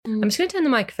I'm just going to turn the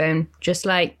microphone just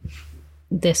like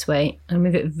this way and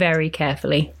move it very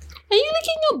carefully. Are you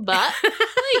licking your butt?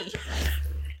 Hey,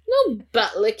 no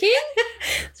butt licking.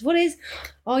 So what is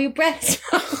all your breath?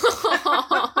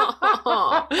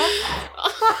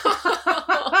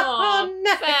 Oh,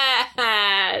 no.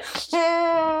 fetch.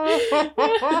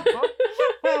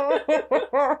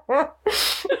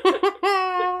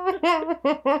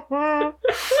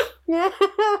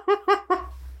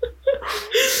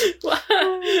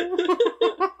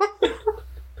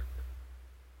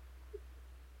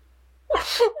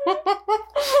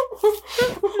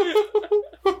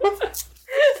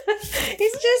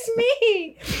 It's just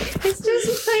me. It's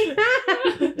just my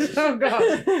hand. Oh god.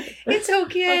 It's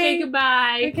okay. Okay,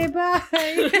 goodbye. Okay,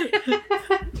 bye.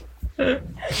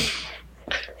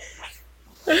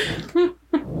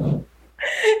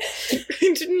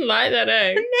 You didn't like that,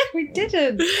 eh? No, we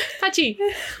didn't. Patchy.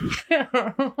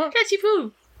 Patchy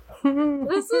poo.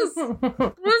 What's this?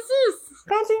 What's this?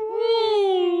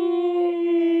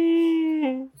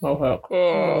 Oh, heck.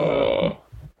 Oh.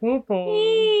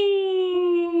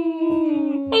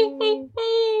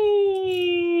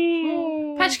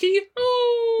 Patchy, can you?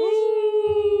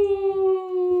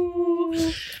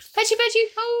 Patchy, patchy.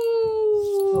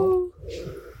 Oh.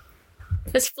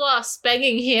 It's Floss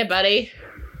begging here, buddy.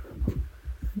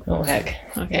 Oh, heck.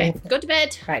 Okay, go to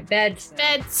bed. Right, beds.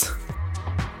 Beds.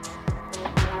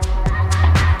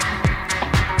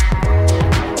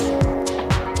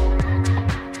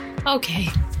 Okay.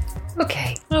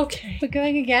 Okay. Okay. We're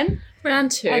going again? Round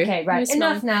 2. Okay, right. Miss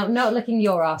Enough now. Not licking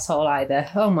your asshole either.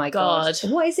 Oh my god.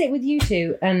 God. What is it with you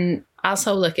two? And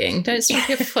Asshole licking. Don't stick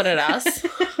your foot at us.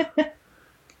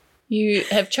 You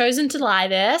have chosen to lie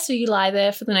there, so you lie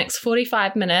there for the next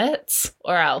 45 minutes,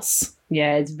 or else.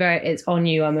 yeah, it's on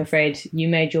you, I'm afraid. You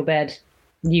made your bed.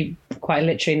 You quite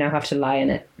literally now have to lie in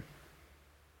it.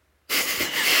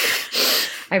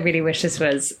 I really wish this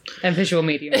was a visual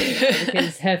medium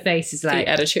because her face is The like,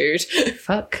 attitude.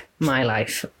 fuck my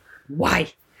life.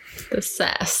 Why? The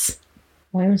sass.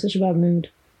 Why am I in such a bad mood?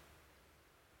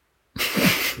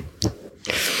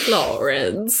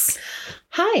 Lawrence.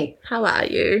 Hi. How are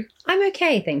you? I'm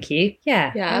okay, thank you.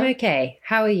 Yeah, Yeah? I'm okay.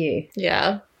 How are you?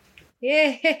 Yeah.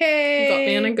 Yay! Got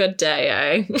me on a good day,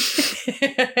 eh?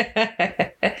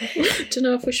 Don't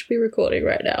know if we should be recording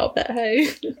right now, but hey.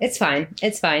 It's fine.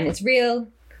 It's fine. It's real.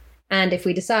 And if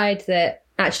we decide that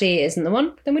actually it isn't the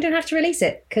one, then we don't have to release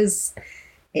it because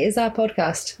it is our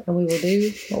podcast and we will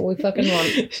do what we fucking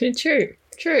want.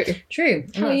 True. True.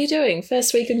 How are you doing?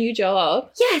 First week of new job?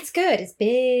 Yeah, it's good. It's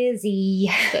busy.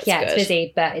 That's It's good.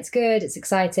 busy, but it's good. It's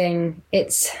exciting.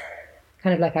 It's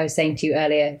kind of like I was saying to you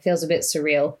earlier, it feels a bit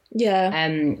surreal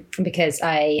Yeah. because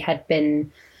I had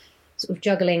been sort of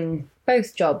juggling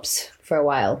both jobs for a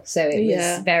while. So it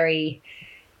Yeah. was very...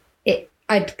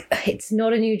 It's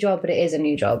not a new job, but it is a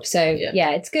new job. So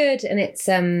yeah, it's good. And it's,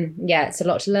 it's a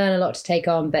lot to learn, a lot to take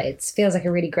on, but it feels like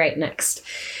a really great next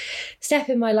step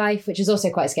in my life, which is also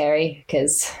quite scary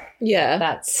because Yeah.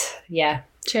 that's,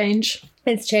 Change.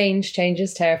 it's change. Change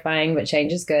is terrifying, but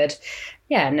change is good.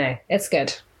 Yeah, no, it's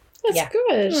good. That's Yeah.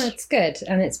 good. Oh, it's good.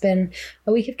 And it's been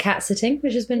a week of cat sitting,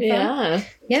 which has been fun. Yeah.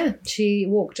 Yeah, she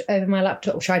walked over my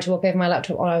laptop, tried to walk over my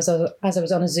laptop as I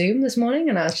was on a Zoom this morning,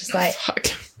 and I was just like, Fuck.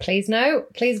 please no,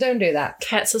 please don't do that.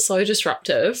 Cats are so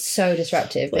disruptive. So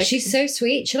disruptive. But Like- she's so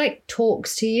sweet. She like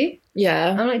talks to you.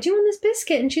 Yeah. I'm like, do you want this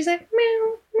biscuit? And she's like,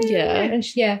 meow. meow, Yeah. meow. And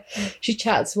she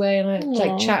chats away, and I Aw.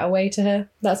 like chat away to her.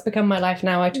 That's become my life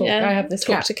now. I have this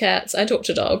talk cat. to cats. I talk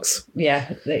to dogs.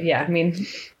 Yeah. I mean,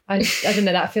 I don't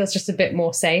know. That feels just a bit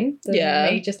more sane than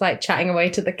me just like chatting away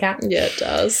to the cat. Yeah, it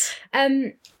does.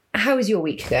 How is your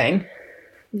week going?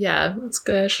 Yeah, that's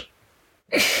good.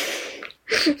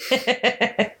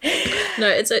 No,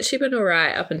 it's actually been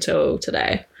alright up until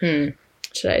today.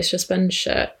 Today's just been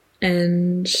shit.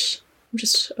 And I'm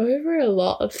just over a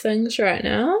lot of things right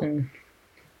now.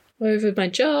 Over my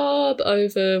job,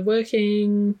 over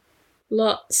working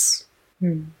lots.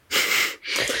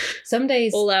 Some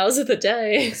days All hours of the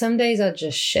day. some days are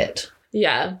just shit.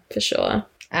 Yeah, for sure.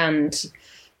 And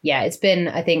yeah, it's been,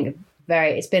 I think,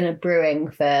 it's been a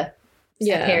brewing for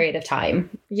a period of time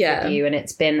Yeah. with you, and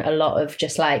it's been a lot of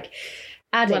just like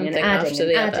adding One and thing adding after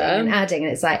and the adding other. and adding,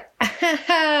 and it's like,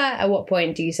 at what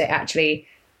point do you say, actually,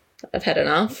 I've had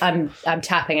enough. I'm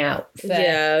tapping out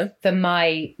Yeah. for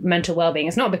my mental well-being?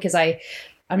 It's not because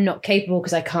I'm not capable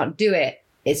because I can't do it.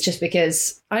 It's just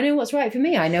because I know what's right for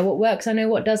me. I know what works. I know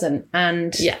what doesn't.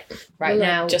 And Yeah. right Well,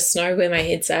 now, I just know where my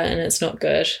head's at and it's not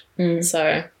good.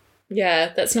 So,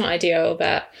 yeah, that's not ideal,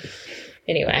 but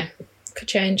anyway, could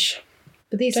change.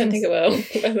 but these Don't things, think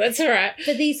it will. That's all right.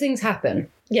 but these things happen.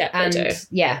 Yeah, And they do.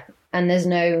 yeah, and there's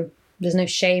no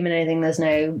shame in anything.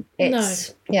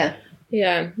 Yeah.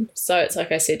 So it's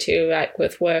like I said to you, like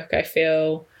with work, I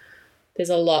feel there's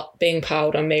a lot being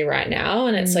piled on me right now.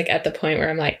 And it's like at the point where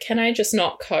I'm like, can I just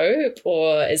not cope,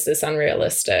 or is this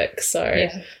unrealistic? So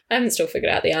I haven't still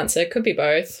figured out the answer. It could be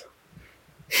both.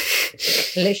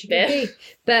 Literally could be.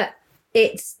 But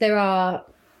the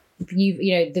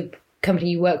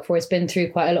company you work for has been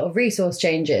through quite a lot of resource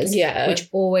changes, which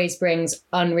always brings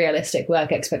unrealistic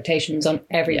work expectations on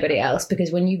everybody else,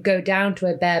 because when you go down to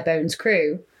a bare bones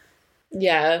crew,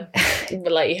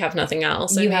 like you have nothing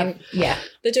else. They're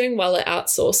doing well at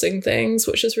outsourcing things,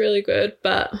 which is really good,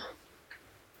 but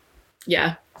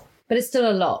it's still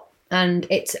a lot, and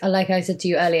it's like I said to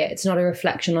you earlier, it's not a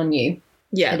reflection on you,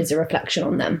 it is a reflection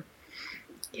on them.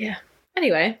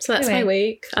 Anyway, so that's my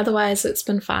week. Otherwise it's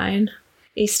been fine.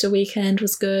 Easter weekend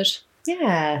was good.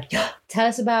 Tell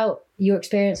us about your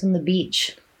experience on the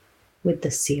beach with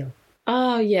the seal.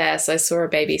 Oh, yes, I saw a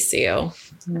baby seal.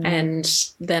 And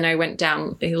then I went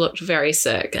down. He looked very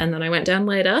sick. And then I went down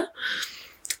later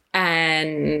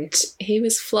and he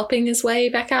was flopping his way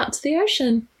back out to the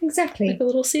ocean. Exactly. Like a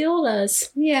little seal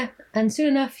does. Yeah. And soon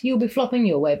enough, you'll be flopping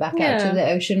your way back out to the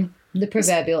ocean. The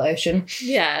proverbial ocean.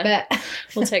 Yeah. But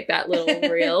we'll take that little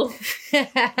reel.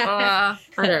 I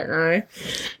don't know.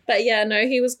 But yeah, no,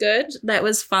 he was good. That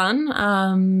was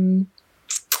fun.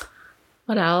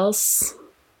 What else?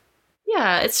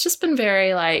 Yeah, it's just been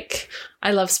very like,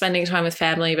 I love spending time with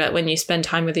family, but when you spend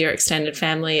time with your extended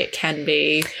family, it can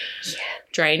be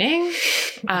draining.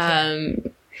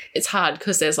 It's hard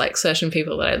because there's like certain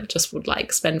people that I just would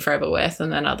like spend forever with,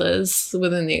 and then others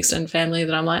within the extended family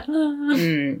that I'm like,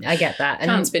 I get that.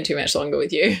 Can't spend too much longer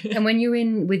with you. And when you're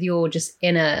in with your just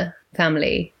inner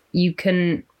family, you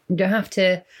don't have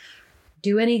to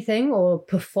do anything or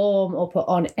perform or put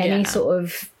on any sort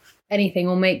of anything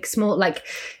or make small, like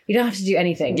you don't have to do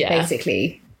anything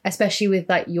basically, especially with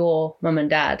like your mum and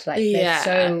dad, like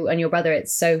they're and your brother,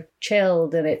 it's so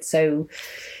chilled and it's so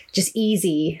just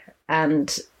easy.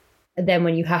 And then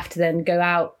when you have to then go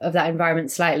out of that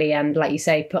environment slightly and, like you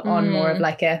say, put on more of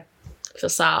like a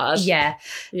facade. Then,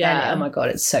 oh my God,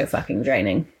 it's so fucking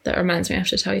draining. That reminds me, I have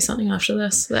to tell you something after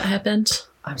this that happened.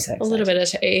 I'm so excited. A little bit of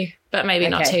tea, but maybe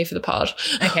not tea for the pod.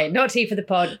 Okay, not tea for the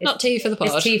pod. Not tea for the pod.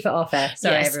 It's tea for off air.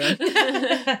 Sorry, everyone.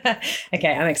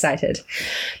 Okay, I'm excited.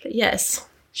 But yes.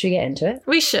 Should we get into it?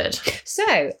 We should.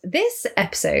 So, this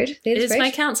episode... It is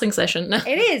my counselling session.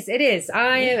 It is.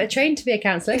 I am trained to be a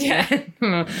counsellor. Yeah.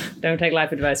 Don't take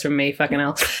life advice from me, fucking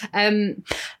hell.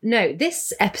 No,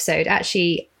 this episode,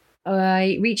 actually,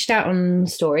 I reached out on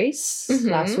stories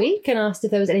last week and asked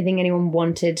if there was anything anyone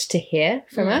wanted to hear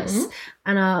from us.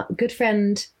 And our good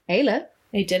friend, Ayla...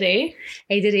 A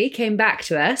Diddy came back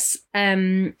to us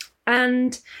and...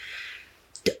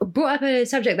 brought up a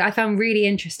subject that I found really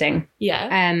interesting.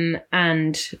 And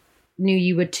knew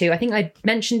you would too. I think I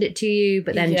mentioned it to you,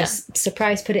 but then just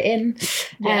surprise put it in.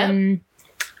 And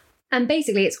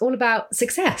basically it's all about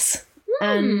success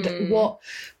and what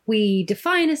we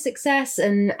define as success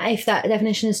and if that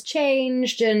definition has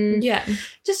changed and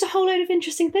just a whole load of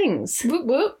interesting things. Whoop,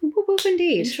 whoop. Whoop, whoop,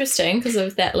 indeed. Interesting, because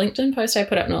of that LinkedIn post I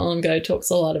put up not long ago talks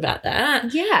a lot about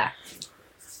that. Yeah.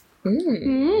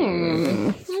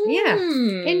 Yeah,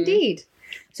 indeed.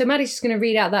 So Maddie's just going to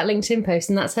read out that LinkedIn post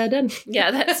and that's her done. Yeah,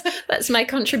 that's my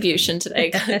contribution today,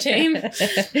 team.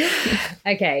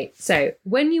 Okay, so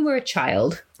when you were a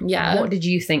child, what did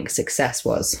you think success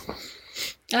was?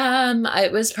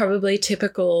 It was probably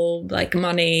typical, like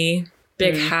money,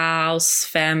 big house,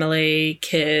 family,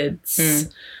 kids,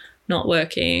 not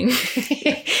working.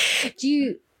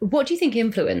 What do you think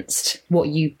influenced what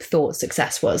you thought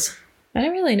success was? I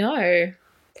don't really know.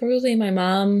 Probably my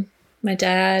mum, my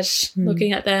dad,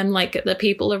 looking at them, like at the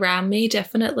people around me,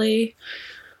 definitely.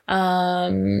 I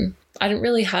didn't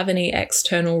really have any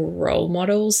external role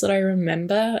models that I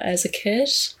remember as a kid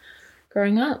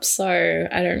growing up. So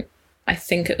I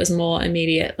think it was more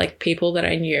immediate, like people that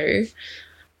I knew.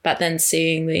 But then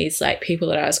seeing these like people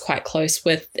that I was quite close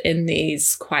with in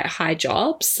these quite high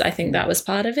jobs, I think that was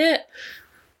part of it.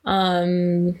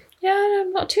 Yeah,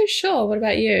 I'm not too sure. What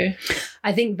about you?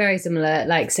 I think very similar.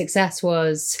 Like success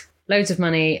was loads of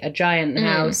money, a giant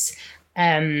house,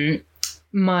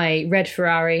 my red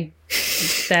Ferrari.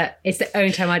 That it's the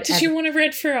only time I'd Did you want a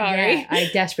red Ferrari? Yeah,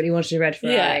 I desperately wanted a red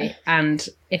Ferrari. Yeah. And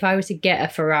if I were to get a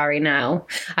Ferrari now,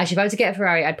 actually if I were to get a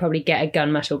Ferrari, I'd probably get a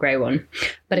gunmetal grey one.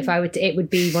 But if I would, it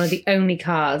would be one of the only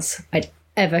cars I'd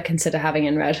ever consider having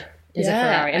in red is a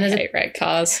Ferrari. And I hate red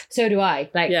cars. So do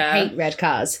I. Hate red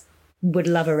cars. Would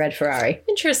love a red Ferrari.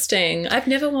 Interesting. I've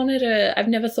never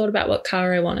thought about what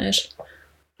car I wanted.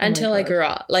 Until I grew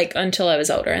up, like until I was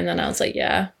older. And then I was like,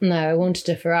 yeah. No, I wanted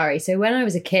a Ferrari. So when I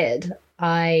was a kid,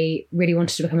 I really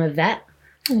wanted to become a vet.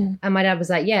 And my dad was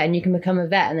like, yeah, and you can become a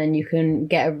vet and then you can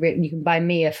you can buy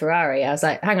me a Ferrari. I was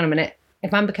like, hang on a minute.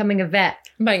 If I'm becoming a vet,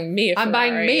 I'm buying me a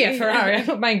Ferrari. I'm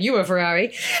not buying you a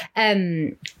Ferrari.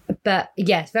 But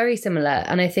yes, very similar.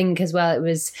 And I think as well, it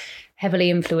was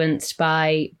heavily influenced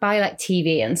by like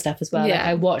TV and stuff as well. Yeah. Like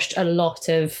I watched a lot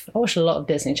of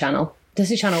Disney Channel.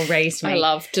 Disney Channel raised me. I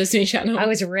love Disney Channel. I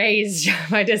was raised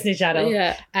by Disney Channel.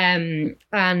 Yeah. And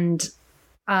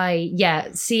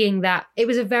seeing that, it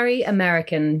was a very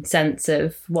American sense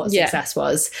of what success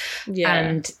was. Yeah.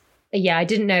 And I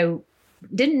didn't know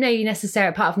you necessarily,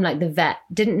 apart from like the vet,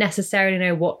 didn't necessarily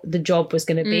know what the job was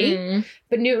going to be,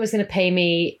 but knew it was going to pay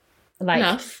me like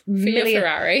enough for your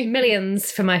Ferrari.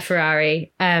 Millions for my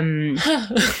Ferrari.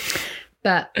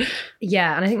 But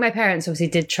yeah, and I think my parents obviously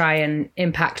did try and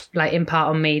impart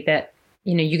on me that,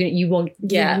 you know, you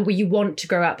want to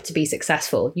grow up to be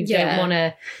successful. You don't want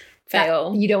to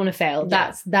fail. You don't want to fail.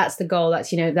 Yeah. That's the goal.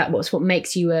 That's, you know, that's what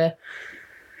makes you a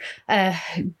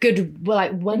good,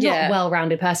 not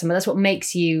well-rounded person, but that's what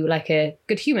makes you like a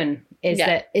good human. Is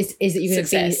that you're going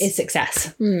to be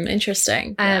success.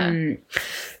 Interesting.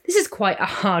 This is quite a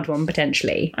hard one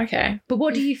potentially. Okay. But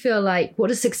what do you feel like? What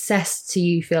does success to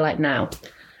you feel like now?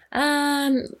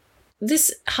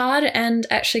 This hard and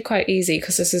actually quite easy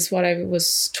because this is what I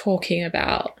was talking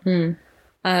about.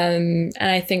 And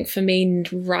I think for me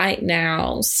right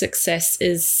now, success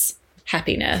is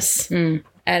happiness and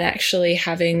actually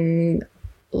having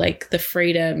like the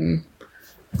freedom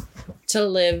to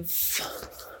live,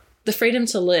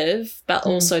 but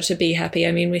also to be happy.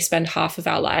 I mean, we spend half of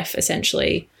our life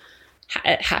essentially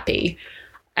happy.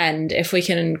 And if we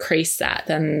can increase that,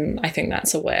 then I think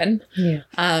that's a win. Yeah.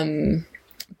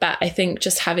 But I think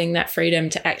just having that freedom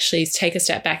to actually take a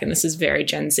step back, and this is very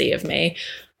Gen Z of me,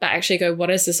 but actually go, what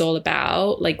is this all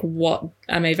about? Like, what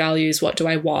are my values? What do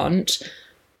I want?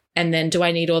 And then do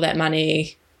I need all that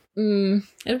money?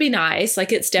 It'd be nice.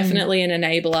 Like, it's definitely an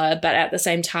enabler, but at the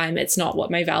same time, it's not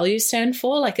what my values stand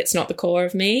for. Like, it's not the core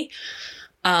of me.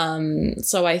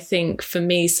 So I think for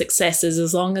me, success is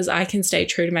as long as I can stay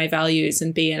true to my values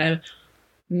and be in a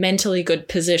mentally good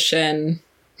position.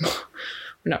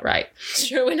 We're not right.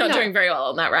 Sure, we're not doing very well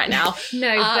on that right now.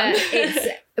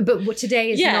 But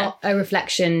today is not a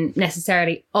reflection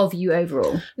necessarily of you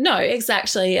overall. No,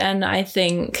 exactly. And I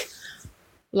think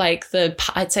like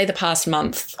I'd say the past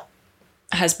month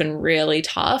has been really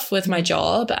tough with my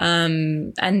job.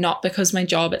 And not because my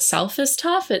job itself is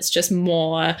tough. It's just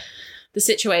more the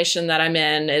situation that I'm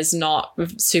in is not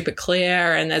super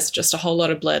clear, and there's just a whole lot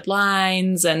of blurred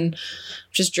lines and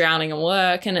just drowning in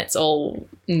work, and it's all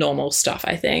normal stuff,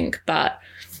 I think. But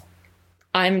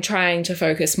I'm trying to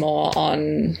focus more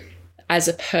on, as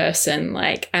a person,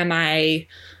 like, am I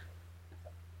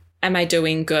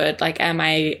doing good? Like, am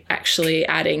I actually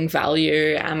adding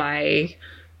value? Am I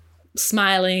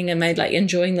smiling? Am I like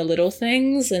enjoying the little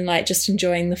things and like just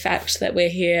enjoying the fact that we're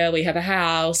here, we have a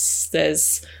house,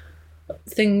 there's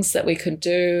things that we could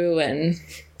do and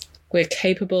we're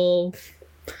capable.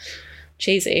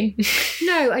 Cheesy.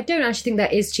 No, I don't actually think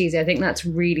that is cheesy. I think that's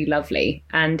really lovely,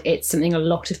 and it's something a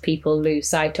lot of people lose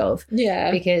sight of. Yeah.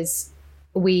 Because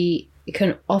we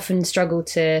can often struggle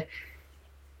to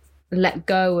let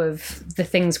go of the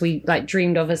things we like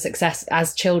dreamed of as success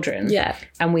as children. Yeah.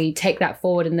 And we take that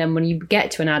forward, and then when you get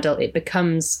to an adult, it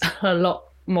becomes a lot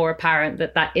more apparent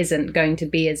that isn't going to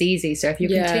be as easy. So if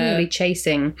you're continually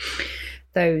chasing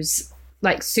those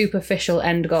like superficial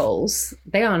end goals,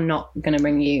 they are not going to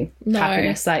bring you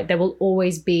happiness. Like, there will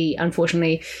always be,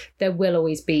 unfortunately, there will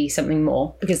always be something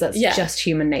more, because that's just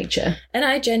human nature. And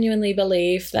I genuinely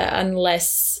believe that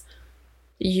unless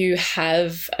you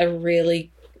have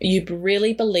you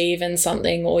really believe in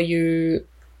something, or you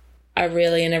are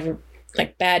really in a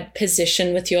like bad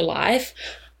position with your life,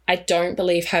 I don't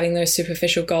believe having those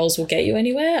superficial goals will get you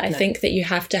anywhere. I think that you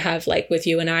have to have, like with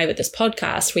you and I with this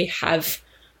podcast, we have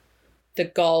the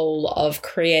goal of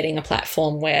creating a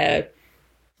platform where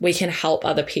we can help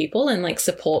other people and like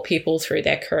support people through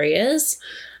their careers.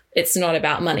 It's not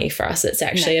about money for us. It's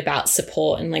actually about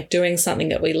support and like doing something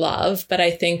that we love. But I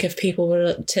think if people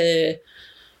were to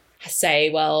say,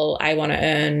 well, I want to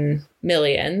earn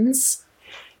millions,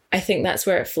 I think that's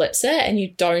where it flips it, and you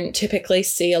don't typically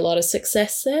see a lot of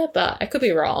success there, but I could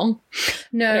be wrong.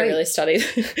 No. I don't really study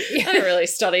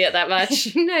it that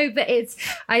much. No, but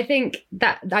I think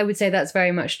that I would say that's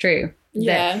very much true.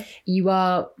 Yeah. That you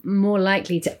are more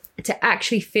likely to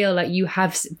actually feel like you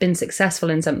have been successful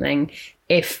in something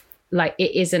if like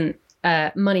it isn't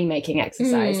a money-making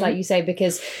exercise, like you say,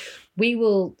 because we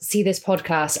will see this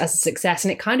podcast as a success,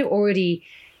 and it kind of already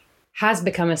has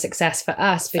become a success for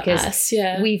us because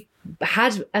we've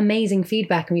had amazing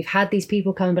feedback, and we've had these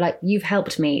people come and be like, you've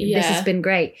helped me. This has been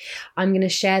great. I'm going to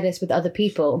share this with other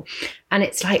people. And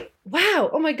it's like, wow,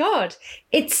 oh my God,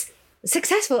 it's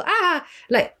successful.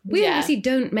 Like we obviously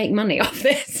don't make money off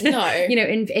this. No. You know,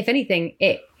 if anything,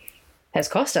 it has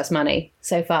cost us money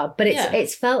so far, but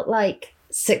it's felt like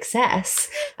success,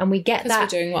 and we get that we're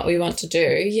doing what we want to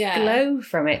do. Glow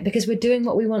from it because we're doing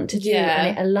what we want to do,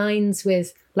 and it aligns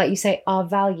with, like you say, our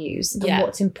values and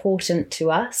what's important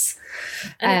to us.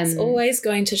 And it's always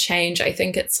going to change. I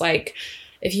think it's like,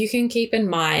 if you can keep in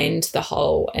mind the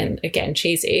whole, and again,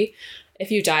 cheesy,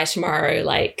 if you die tomorrow,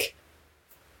 like,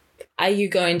 are you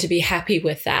going to be happy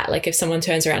with that? Like if someone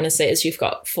turns around and says you've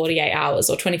got 48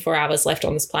 hours or 24 hours left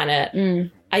on this planet,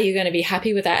 are you going to be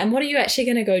happy with that? And what are you actually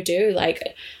going to go do? Like,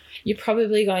 you're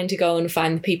probably going to go and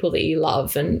find the people that you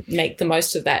love and make the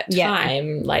most of that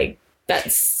time. Like,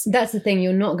 that's the thing.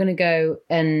 You're not going to go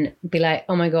and be like,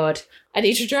 oh my God, I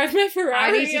need to drive my Ferrari.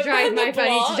 I need to drive my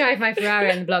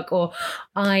Ferrari on the block, or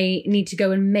I need to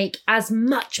go and make as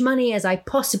much money as I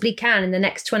possibly can in the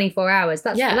next 24 hours.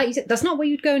 That's like you said, that's not what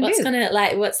you'd go and do.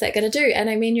 What's that going to do? And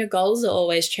I mean, your goals are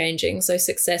always changing. So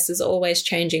success is always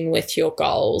changing with your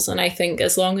goals. And I think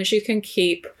as long as you can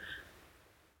keep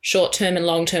short-term and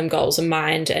long-term goals in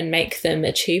mind and make them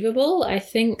achievable, I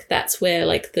think that's where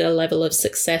like the level of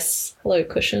success, hello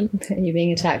cushion. You're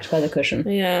being attacked by the cushion.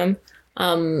 Yeah.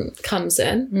 Comes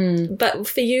in. But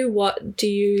for you, what do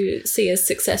you see as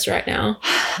success right now?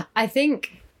 I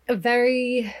think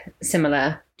very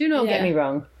similar. Do not get me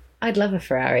wrong. I'd love a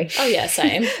Ferrari. Oh yeah,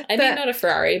 same. I mean, not a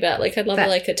Ferrari, but like I'd love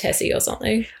like a Tessie or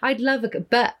something. I'd love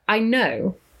but I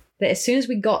know that as soon as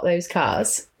we got those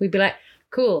cars, we'd be like,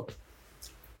 cool.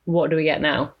 What do we get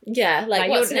now? Yeah, like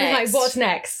what's next? Like, what's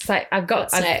next? Like I've got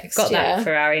that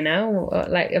Ferrari now.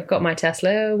 Like I've got my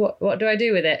Tesla. What do I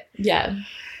do with it? Yeah.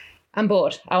 I'm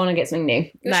bored. I want to get something new.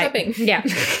 Go shopping. Yeah.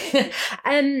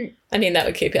 I mean, that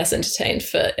would keep us entertained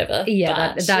forever.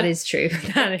 Yeah, that is true.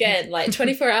 Again, like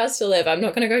 24 hours to live. I'm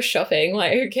not going to go shopping.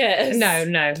 Like, who cares? No,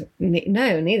 neither.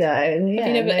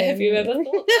 Have you ever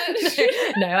thought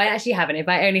that? No, I actually haven't. If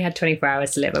I only had 24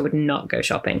 hours to live, I would not go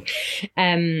shopping.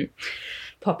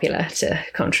 Popular to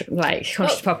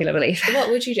popular belief. What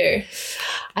would you do?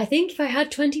 I think if I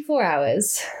had 24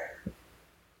 hours...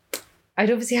 I'd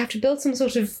obviously have to build some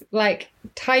sort of like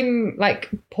time, like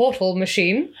portal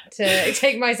machine to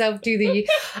take myself to the...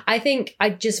 I think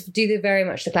I'd just do very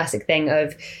much the classic thing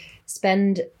of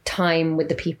spend time with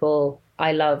the people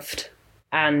I loved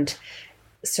and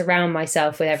surround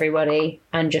myself with everybody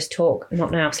and just talk,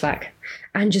 not now Slack,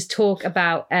 and just talk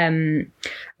about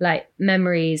like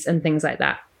memories and things like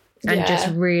that. And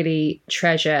just really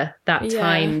treasure that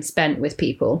time spent with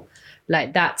people.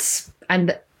 Like that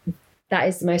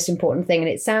is the most important thing. And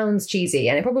it sounds cheesy,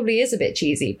 and it probably is a bit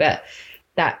cheesy, but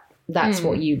that's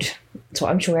what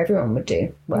I'm sure everyone would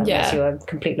do. Well, unless you're a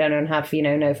complete loner and have,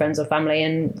 no friends or family,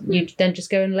 and you'd then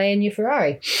just go and lay in your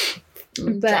Ferrari.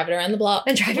 Drive it around the block.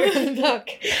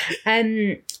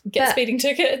 Get speeding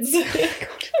tickets.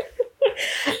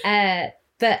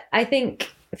 But I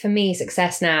think for me,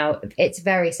 success now, it's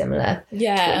very similar to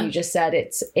what you just said.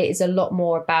 It's a lot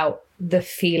more about the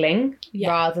feeling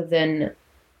rather than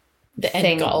the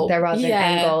end goal. Rather than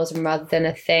end goals and rather than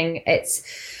a thing. It's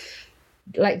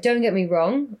like, don't get me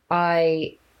wrong,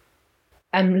 I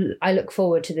look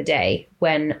forward to the day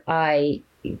when I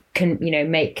can,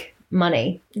 make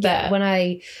money. But when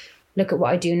I look at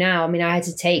what I do now, I mean, I had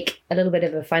to take a little bit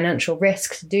of a financial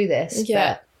risk to do this.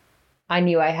 But I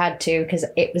knew I had to because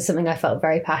it was something I felt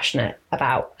very passionate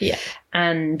about. Yeah.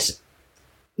 And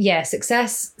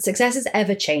success is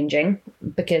ever changing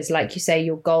because, like you say,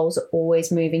 your goals are always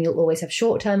moving. You'll always have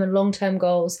short-term and long-term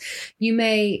goals.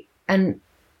 And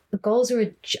the goals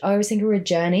I always think are a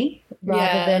journey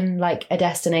rather than like a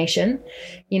destination,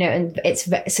 and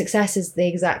success is the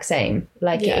exact same.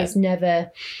 Like it is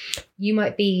never, you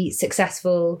might be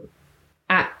successful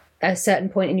at a certain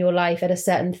point in your life at a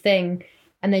certain thing,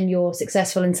 and then you're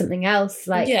successful in something else.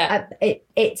 Like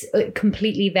it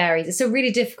completely varies. It's a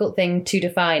really difficult thing to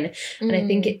define. And I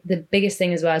think the biggest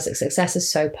thing as well is that success is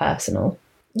so personal.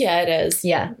 Yeah, it is.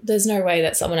 Yeah. There's no way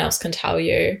that someone else can tell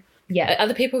you. Yeah.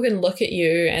 Other people can look at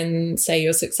you and say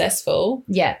you're successful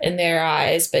in their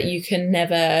eyes, but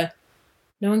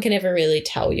no one can ever really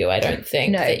tell you, I don't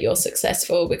think, that you're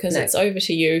successful because it's over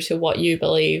to you, to what you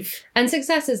believe. And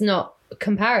success is not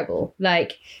comparable.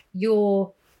 Like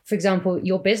for example,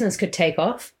 your business could take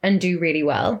off and do really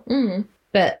well.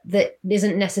 but that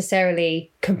isn't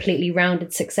necessarily completely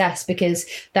rounded success, because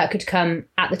that could come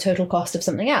at the total cost of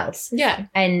something else. Yeah.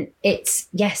 And it's,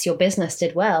 yes, your business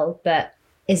did well, but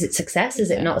is it success?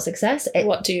 Is it not success?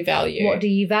 What do you value? What do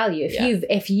you value?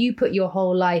 If you put your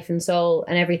whole life and soul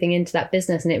and everything into that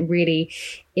business, and it really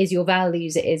is your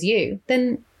values, it is you,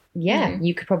 then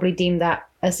you could probably deem that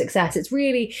a success. It's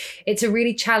a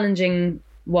really challenging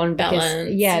one, because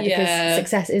because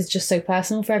success is just so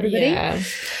personal for everybody. Yeah.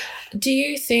 Do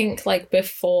you think, like,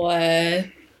 before,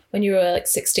 when you were like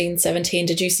 16, 17,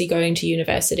 did you see going to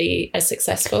university as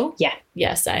successful? Yeah.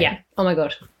 Yeah, same. Yeah. Oh my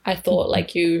God. I thought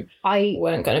like I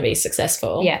weren't going to be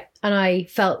successful. Yeah. And I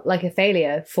felt like a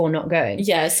failure for not going.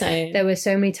 Yeah, same. There were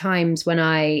so many times when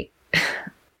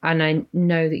and I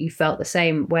know that you felt the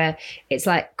same, where it's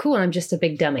like, cool, I'm just a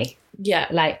big dummy. Yeah.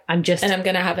 Like, and I'm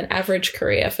going to have an average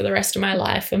career for the rest of my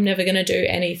life. I'm never going to do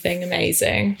anything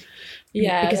amazing.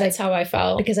 Yeah, because that's how I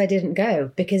felt. Because I didn't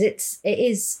go. Because it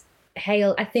is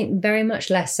hailed, I think very much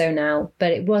less so now,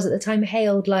 but it was at the time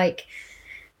hailed like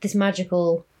this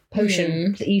magical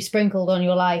potion that you sprinkled on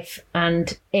your life,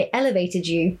 and it elevated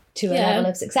you to a level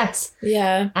of success.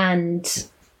 Yeah. And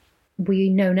we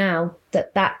know now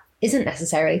that isn't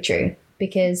necessarily true,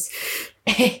 because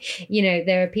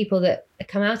there are people that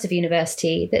come out of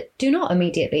university that do not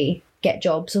immediately get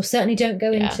jobs, or certainly don't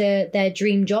go into their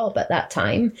dream job at that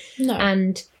time. No.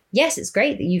 And yes, it's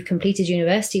great that you've completed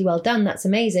university. Well done. That's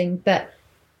amazing. But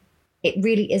it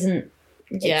really isn't.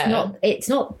 It's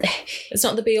not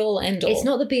the be all end all. It's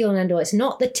not the be all and end all. It's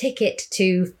not the ticket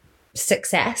to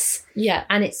success. Yeah.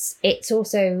 And it's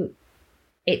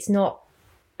not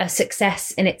a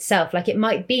success in itself. Like, it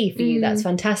might be for you, that's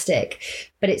fantastic,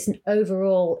 but it's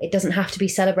overall, it doesn't have to be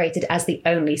celebrated as the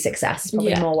only success. It's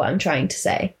probably more what I'm trying to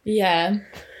say. Yeah.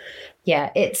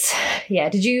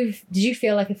 Did you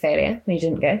feel like a failure when you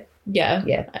didn't go?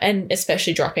 Yeah. And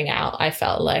especially dropping out, I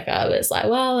felt like I was like,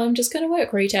 well, I'm just going to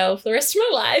work retail for the rest of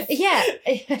my life. Yeah.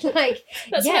 Like,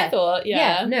 that's what I thought.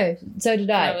 Yeah. No, so did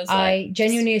I. I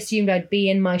genuinely assumed I'd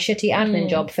be in my shitty admin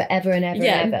job forever and ever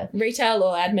and ever. Retail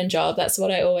or admin job. That's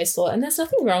what I always thought. And there's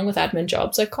nothing wrong with admin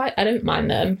jobs. I don't mind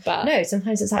them, but no,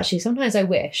 sometimes I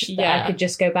wish that I could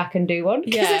just go back and do one.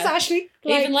 Because it's actually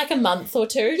even like a month or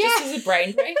two, just as a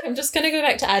brain break. I'm just going to go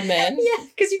back to admin. Yeah,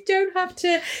 because you don't have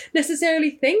to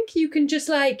necessarily think. You can just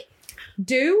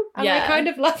do. And I kind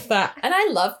of love that. And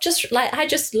I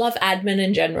just love admin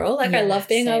in general. Like, I love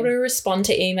being able to respond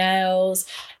to emails.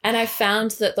 And I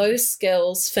found that those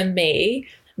skills for me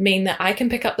mean that I can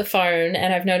pick up the phone,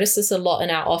 and I've noticed this a lot in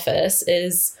our office,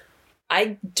 is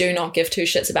I do not give two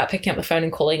shits about picking up the phone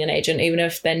and calling an agent, even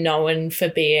if they're known for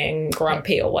being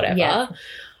grumpy or whatever. Yeah.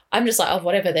 I'm just like, oh,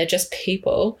 whatever, they're just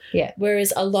people. Yeah.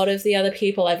 Whereas a lot of the other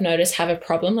people I've noticed have a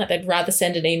problem. Like, they'd rather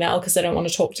send an email because they don't want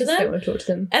to talk to them. Don't want to talk to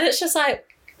them. And it's just like,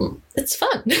 it's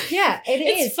fun. Yeah,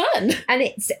 it's fun. And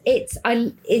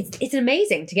it's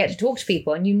amazing to get to talk to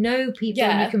people, and people,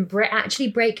 and you can actually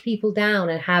break people down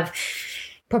and have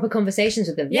proper conversations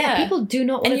with them. Yeah, people do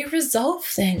not want to... And you resolve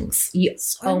things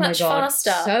so much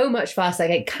faster. So much faster.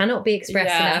 Like, it cannot be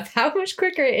expressed enough how much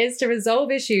quicker it is to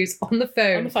resolve issues on the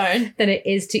phone than it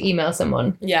is to email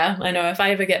someone. Yeah, I know. If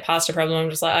I ever get past a problem, I'm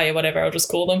just like, oh yeah, whatever, I'll just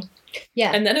call them.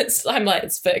 Yeah. And then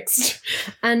it's fixed.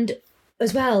 And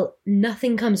as well,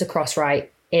 nothing comes across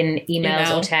right in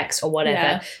emails or text or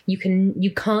whatever. Yeah.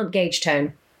 You can't gauge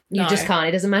tone. You just can't.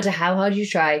 It doesn't matter how hard you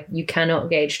try. You cannot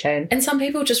gauge tone. And some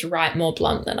people just write more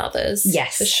blunt than others.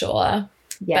 Yes. For sure.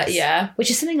 Yes. But yeah.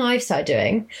 Which is something I've started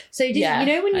doing. So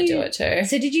when I do it too.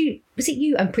 So was it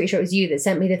you? I'm pretty sure it was you that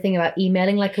sent me the thing about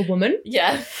emailing like a woman.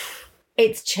 Yeah.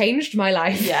 It's changed my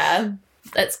life. Yeah.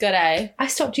 That's good, eh? I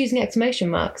stopped using exclamation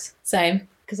marks. Same.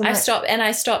 Because I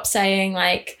stopped saying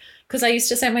like... Because I used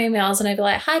to send my emails and I'd be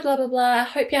like, hi, blah, blah, blah.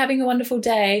 Hope you're having a wonderful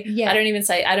day. Yeah.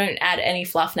 I don't add any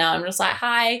fluff now. I'm just like,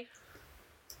 hi.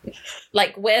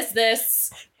 Like, where's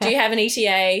this? Do you have an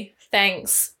ETA?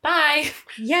 Thanks. Bye.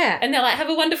 Yeah. And they're like,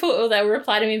 or they'll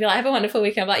reply to me and be like, have a wonderful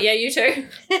weekend. I'm like, yeah, you too.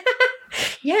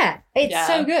 Yeah. It's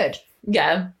so good.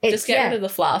 Yeah. Just get rid of the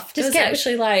fluff.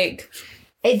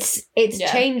 It's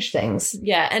changed things.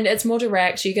 Yeah, and it's more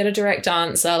direct. You get a direct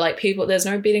answer. Like, people, there's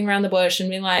no beating around the bush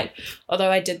and being like, although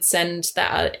I did send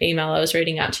that email I was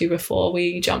reading out to you before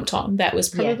we jumped on, that was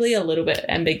probably a little bit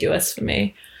ambiguous for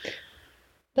me.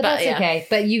 But that's okay.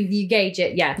 But you gauge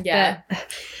it, yeah. Yeah.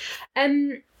 But,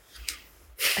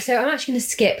 so I'm actually going to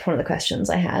skip one of the questions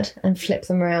I had and flip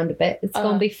them around a bit. It's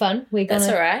going to be fun. That's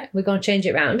all right. We're going to change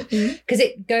it around because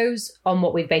it goes on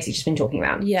what we've basically just been talking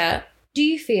about. Yeah. Do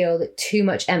you feel that too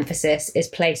much emphasis is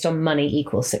placed on money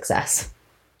equals success?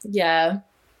 Yeah,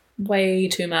 way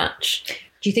too much.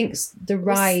 Do you think the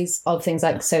rise of things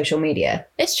like social media?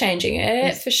 It's changing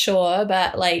it for sure.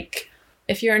 But like,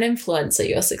 if you're an influencer,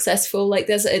 you're successful. Like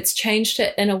it's changed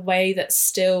it in a way that's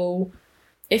still,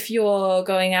 if you're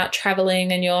going out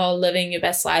traveling and you're living your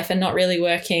best life and not really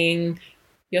working,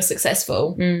 you're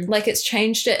successful. Like it's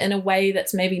changed it in a way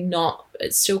that's maybe not,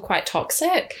 it's still quite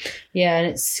toxic. Yeah, and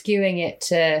it's skewing it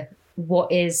to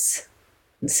what is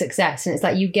success. And it's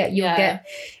like you'll get,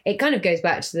 it kind of goes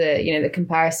back to the, you know, the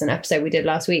comparison episode we did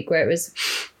last week where it was,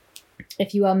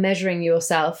 if you are measuring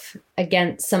yourself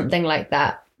against something like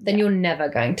that, then you're never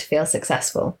going to feel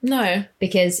successful. No.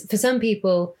 Because for some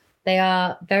people, they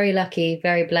are very lucky,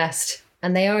 very blessed,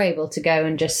 and they are able to go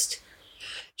and just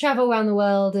travel around the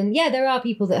world. And yeah, there are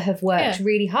people that have worked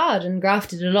really hard and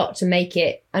grafted a lot to make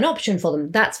it an option for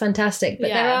them. That's fantastic. But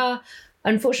there are,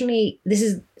 unfortunately,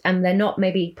 and they're not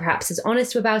maybe perhaps as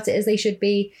honest about it as they should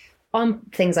be on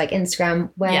things like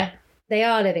Instagram, where they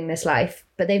are living this life,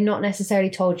 but they've not necessarily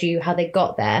told you how they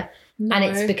got there. No. And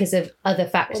it's because of other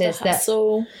factors because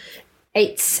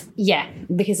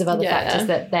of other factors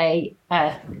that they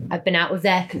have been out of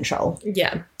their control.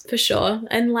 Yeah, for sure.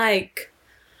 And like,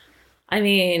 I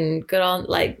mean, good on,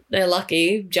 like, they're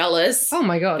lucky, jealous. Oh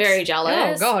my God. Very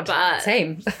jealous. Oh God, but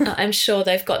same. I'm sure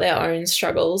they've got their own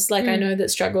struggles. Like I know that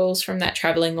struggles from that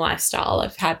traveling lifestyle,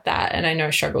 I've had that, and I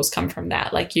know struggles come from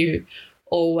that. Like you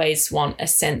always want a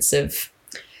sense of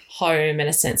home and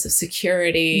a sense of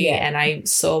security. And I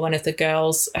saw one of the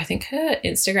girls, I think her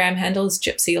Instagram handle is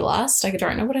Gypsy Lust. I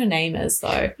don't know what her name is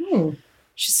though.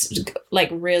 She's like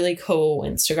really cool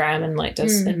Instagram and like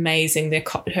does amazing. They're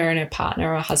her and her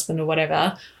partner or husband or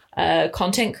whatever,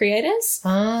 content creators.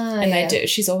 And they do.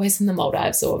 She's always in the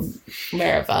Maldives or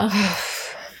wherever.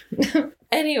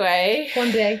 Anyway, one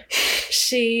day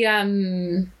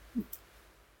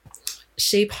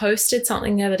she posted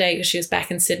something the other day because she was back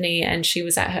in Sydney and she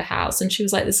was at her house and she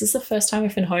was like, this is the first time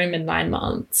I've been home in 9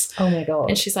 months. Oh my God.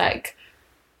 And she's like,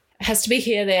 it has to be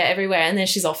here, there, everywhere. And then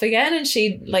she's off again. And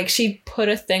she put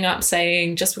a thing up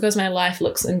saying, just because my life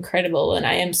looks incredible and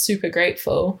I am super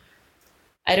grateful,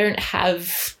 I don't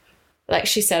have, like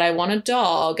she said, I want a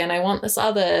dog and I want this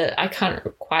other, I can't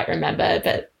quite remember,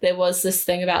 but there was this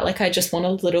thing about like, I just want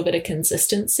a little bit of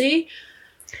consistency.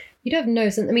 You'd have no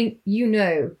sense. I mean, you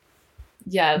know,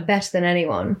 better than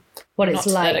anyone what it's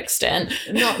like. Not to that extent.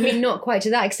 Not quite to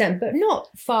that extent, but not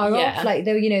far off. Like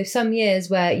there were, you know, some years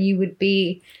where you would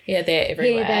be here, there,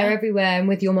 everywhere, and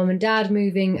with your mum and dad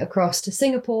moving across to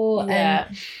Singapore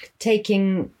and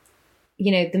taking,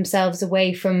 you know, themselves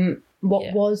away from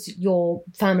what was your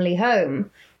family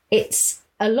home. It's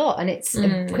a lot, and it's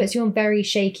because you're on very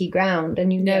shaky ground,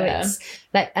 and you know it's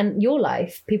like, and your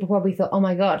life, people probably thought, oh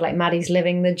my God, like Maddie's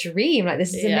living the dream, like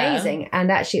this is amazing,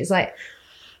 and actually it's like,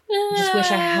 I just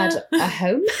wish I had a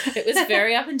home. It was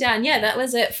very up and down. Yeah, that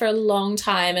was it for a long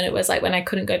time, and it was like when I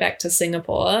couldn't go back to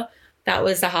Singapore, that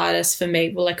was the hardest for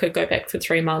me. Well, I could go back for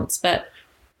 3 months, but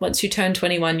once you turn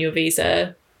 21, your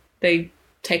visa, they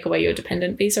take away your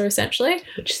dependent visa essentially,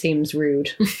 which seems rude.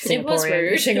 It was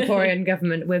rude. Singaporean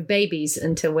government, we're babies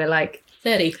until we're like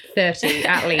 30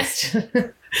 at least.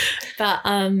 But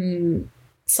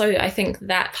so I think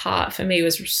that part for me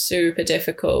was super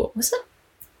difficult. Was it?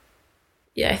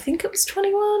 Yeah, I think it was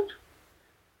 21.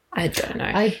 I don't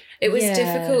know. It was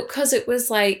difficult because it was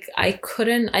like I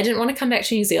didn't want to come back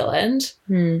to New Zealand,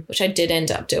 which I did end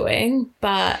up doing,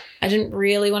 but I didn't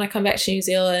really want to come back to New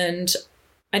Zealand.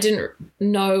 I didn't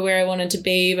know where I wanted to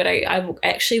be, but I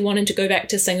actually wanted to go back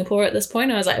to Singapore at this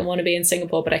point. I was like, I want to be in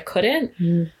Singapore, but I couldn't.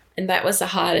 And that was the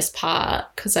hardest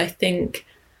part because I think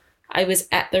I was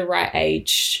at the right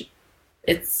age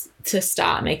to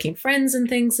start making friends and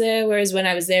things there. Whereas when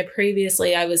I was there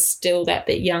previously, I was still that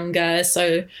bit younger.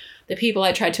 So the people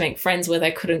I tried to make friends with,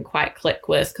 I couldn't quite click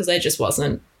with because I just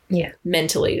wasn't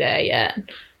mentally there yet.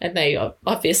 And they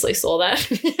obviously saw that.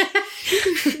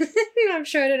 I'm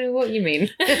sure I don't know what you mean.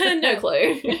 No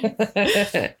clue.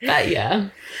 But yeah.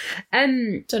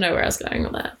 Don't know where I was going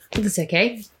with that. That's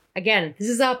okay. Again, this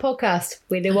is our podcast.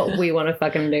 We do what we want to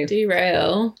fucking do.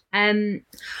 Derail.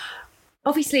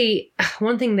 Obviously,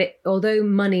 one thing that, although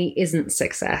money isn't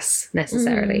success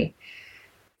necessarily,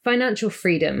 financial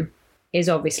freedom is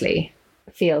obviously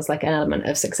feels like an element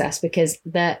of success because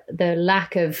the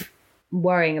lack of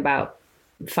worrying about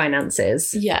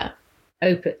finances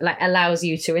allows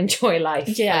you to enjoy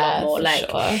life a lot more.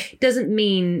 Like, it doesn't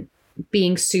mean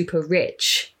being super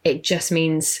rich. It just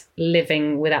means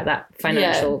living without that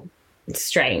financial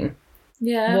strain.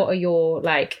 Yeah. What are your,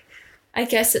 like... I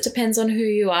guess it depends on who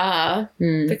you are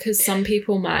because some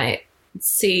people might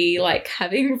see like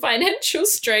having financial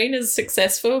strain as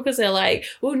successful because they're like,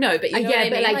 well, no, but you know what I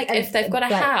mean? Like if they've got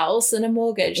a house and a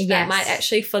mortgage, that might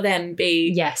actually for them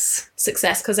be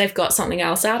success because they've got something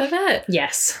else out of it.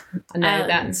 Yes.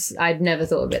 No, I'd never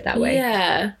thought of it that way.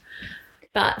 Yeah.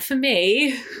 But for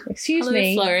me, excuse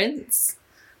me, Florence.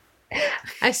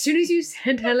 As soon as you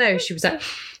said hello, she was like,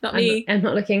 not me. I'm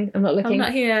not looking. I'm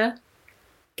not here.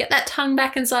 Get that tongue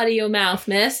back inside of your mouth,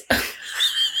 miss.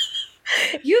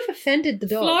 You've offended the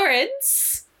dog.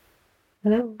 Florence.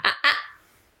 Hello.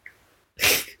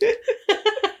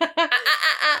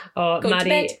 Oh,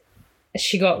 Maddie,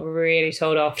 she got really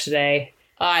told off today.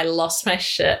 I lost my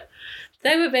shit.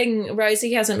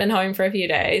 Rosie hasn't been home for a few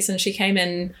days and she came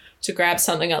in to grab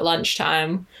something at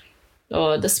lunchtime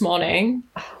or this morning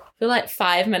for like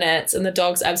 5 minutes and the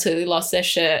dogs absolutely lost their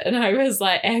shit and I was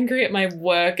like angry at my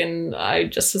work and I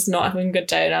just was not having a good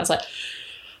day and I was like,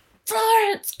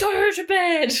 Florence, go to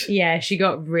bed. Yeah, she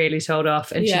got really told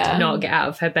off and she did not get out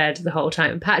of her bed the whole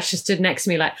time. And Pat just stood next to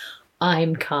me like,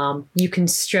 I'm calm. You can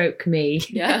stroke me.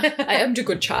 Yeah, I am the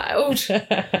good child. No,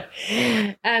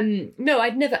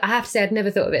 I have to say I'd never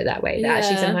thought of it that way. That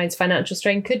actually sometimes financial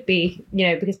strain could be,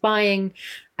 because buying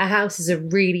a house is a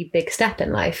really big step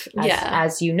in life,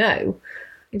 as you know.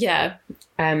 Yeah.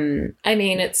 I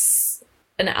mean, it's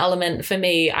an element for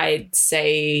me. I'd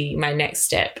say my next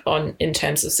step in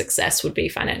terms of success would be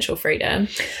financial freedom.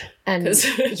 And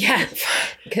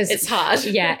because it's hard.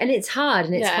 Yeah, and it's hard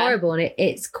and it's horrible and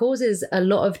it causes a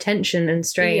lot of tension and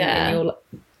strain in your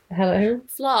hello?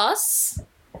 Floss.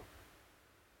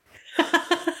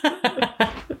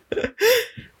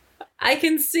 I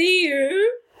can see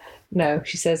you. No,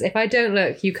 she says, if I don't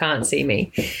look, you can't see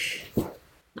me.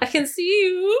 I can see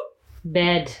you.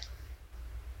 Bed.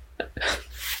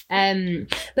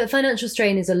 But financial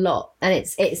strain is a lot and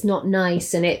it's not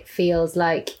nice and it feels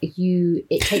like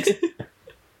it takes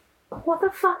What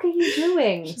the fuck are you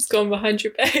doing? She's gone behind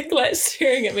your back, like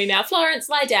staring at me now. Florence,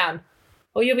 lie down.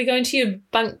 Or you'll be going to your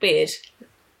bunk bed.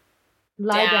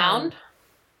 Lie down.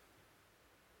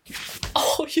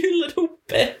 Oh, you little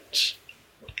bitch.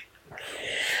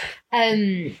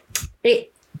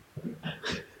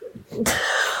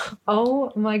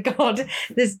 Oh my god,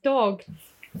 this dog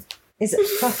is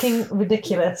fucking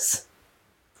ridiculous.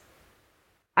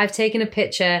 I've taken a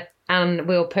picture and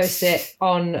we'll post it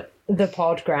on the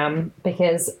podgram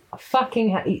because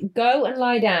go and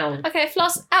lie down. Okay,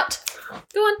 Floss, out.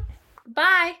 Go on.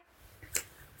 Bye.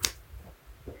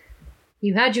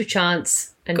 You had your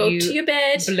chance and go to your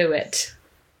bed. Blew it.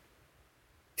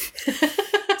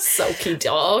 Sulky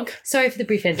dog. Sorry for the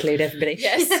brief interlude, everybody.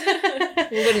 Yes.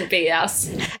 It wouldn't be us.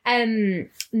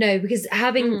 No, because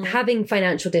having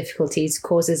financial difficulties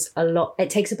causes a lot. It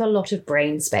takes up a lot of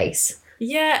brain space.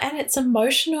 Yeah, and it's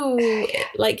emotional.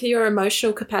 Like your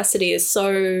emotional capacity is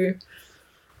so.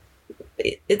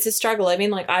 It's a struggle. I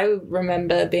mean, like I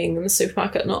remember being in the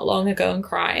supermarket not long ago and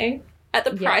crying at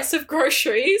the price of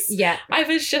groceries. Yeah. I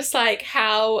was just like,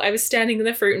 I was standing in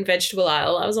the fruit and vegetable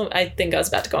aisle. I think I was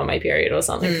about to go on my period or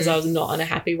something because I was not in a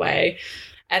happy way.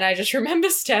 And I just remember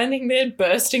standing there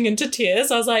bursting into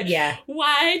tears. I was like,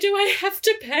 why do I have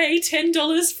to pay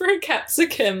 $10 for a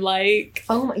capsicum? Like,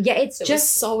 oh my, yeah, it's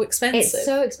just so expensive. It's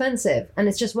so expensive. And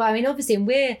it's just, I mean, obviously, and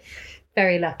we're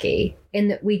very lucky in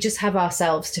that we just have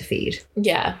ourselves to feed.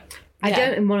 Yeah. I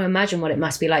don't want to imagine what it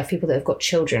must be like for people that have got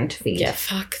children to feed. Yeah,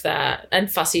 fuck that.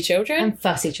 And fussy children.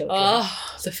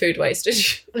 Oh, the food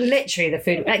wastage. Literally the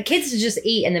food. Like kids to just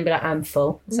eat and then be like, I'm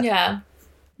full. So. Yeah.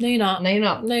 No, you're not. No, you're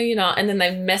not. No, you're not. And then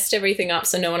they've messed everything up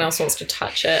so no one else wants to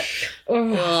touch it.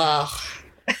 Ugh.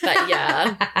 But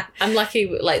yeah, I'm lucky,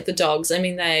 like the dogs. I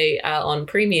mean, they are on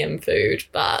premium food,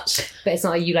 but it's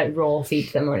not like you like raw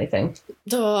feed them or anything.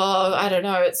 Oh, I don't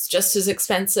know. It's just as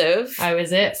expensive. Oh,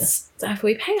 is it?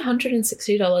 We pay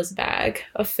 $160 a bag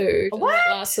of food. What? And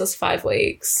that lasts us 5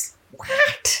 weeks.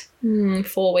 What?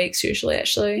 4 weeks usually,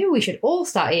 actually. Maybe we should all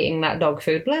start eating that dog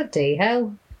food. Bloody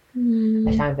hell.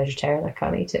 I'm vegetarian. I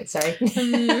can't eat it. Sorry. Good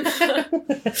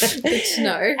to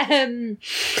know.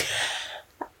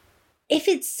 If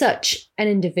it's such an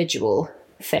individual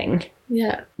thing,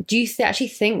 do you actually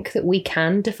think that we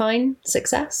can define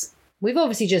success? We've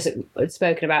obviously just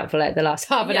spoken about for like the last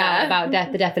half an hour about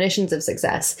the definitions of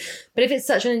success. But if it's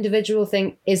such an individual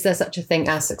thing, is there such a thing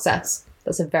as success?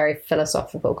 That's a very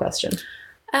philosophical question.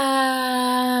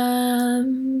 Shall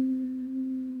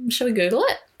we Google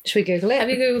it? Should we Google it? Have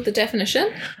you Googled the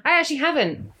definition? I actually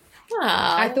haven't. Oh,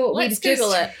 I thought let's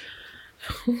Google it.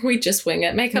 We just wing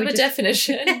it. Make up a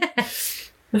definition.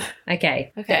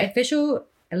 Okay. The official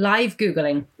live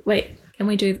Googling. Wait, can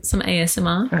we do some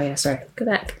ASMR? Oh, yeah, sorry. Go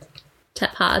back.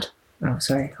 Tap hard. Oh,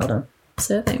 sorry. Hold on.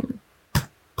 Serving.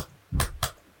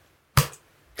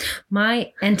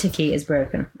 My enter key is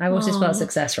broken. I also spelled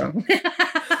success wrong.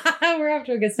 We're off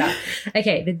to a good start.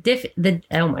 Okay,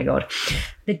 oh my god.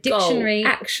 The dictionary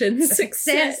Goal, action,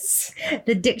 success.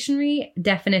 The dictionary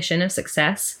definition of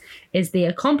success is the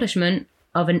accomplishment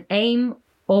of an aim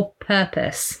or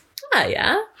purpose. Oh,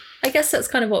 yeah. I guess that's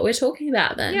kind of what we're talking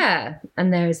about then. Yeah.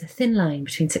 And there is a thin line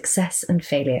between success and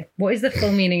failure. What is the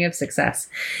full meaning of success?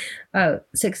 Oh,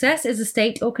 success is a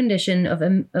state or condition of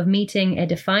meeting a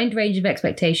defined range of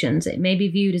expectations. It may be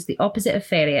viewed as the opposite of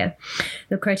failure.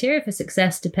 The criteria for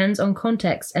success depends on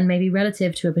context and may be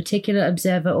relative to a particular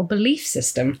observer or belief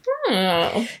system.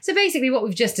 Oh. So basically what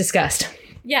we've just discussed.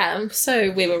 Yeah,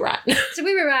 so we were right.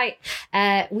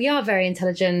 We are very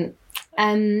intelligent.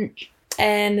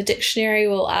 And the dictionary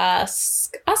will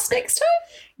ask us next time?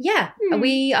 Yeah,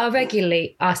 we are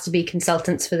regularly asked to be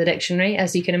consultants for the dictionary,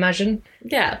 as you can imagine.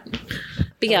 Yeah.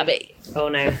 BRB. Oh,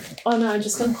 no. Oh, no, I'm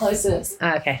just going to close this.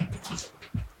 Okay.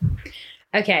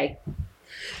 Okay.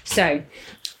 So,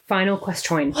 final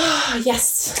question.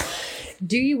 Yes.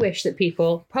 Do you wish that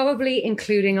people, probably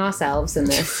including ourselves in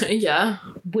this, yeah,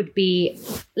 would be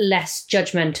less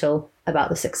judgmental about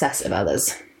the success of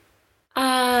others?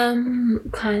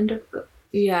 Kind of.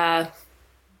 Yeah.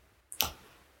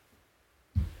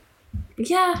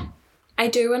 Yeah, I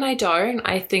do and I don't.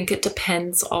 I think it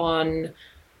depends on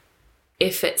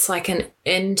if it's like an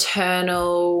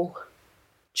internal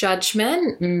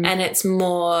judgment and it's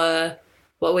more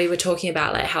what we were talking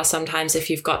about, like how sometimes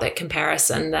if you've got that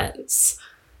comparison that's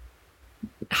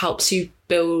helps you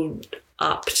build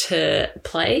up to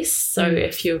place. So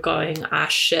if you're going,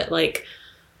 shit, like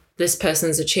this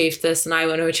person's achieved this and I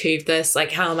want to achieve this,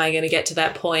 like how am I going to get to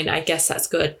that point? I guess that's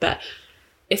good. But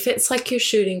if it's like you're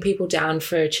shooting people down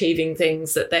for achieving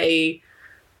things that they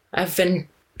have been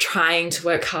trying to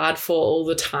work hard for all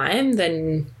the time,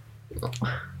 then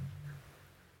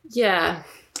yeah.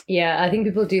 Yeah, I think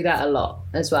people do that a lot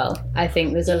as well. I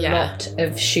think there's a lot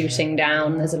of shooting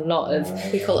down. There's a lot of...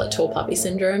 We call it tall puppy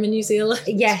syndrome in New Zealand.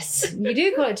 Yes, you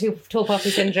do call it tall puppy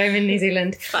syndrome in New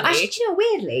Zealand. Funny. Actually, do you know,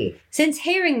 weirdly, since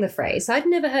hearing the phrase, I'd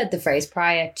never heard the phrase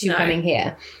prior to coming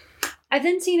here. I've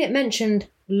then seen it mentioned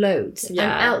loads and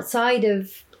outside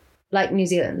of like New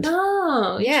Zealand.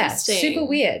 Oh, yeah, interesting. super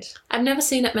weird. I've never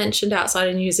seen it mentioned outside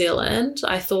of New Zealand.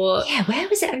 I thought... Yeah, where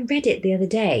was it? I read it the other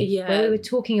day where we were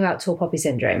talking about tall poppy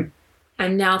syndrome.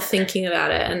 I'm now thinking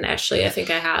about it and actually I think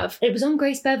I have. It was on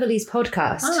Grace Beverley's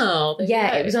podcast. Oh,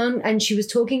 yeah, it was on, and she was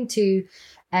talking to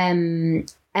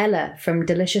Ella from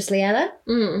Deliciously Ella.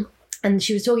 And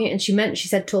she was talking and she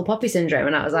said tall poppy syndrome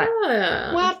and I was like,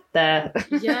 what the...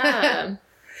 Yeah.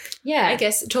 Yeah. I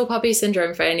guess tall puppy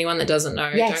syndrome, for anyone that doesn't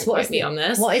know, don't quote me on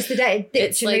this. What is the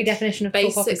dictionary definition of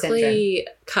tall poppy syndrome? Basically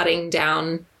cutting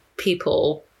down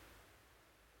people.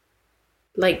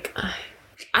 Like,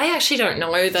 I actually don't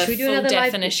know the full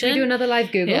definition. Should we do another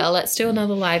live Google? Yeah, let's do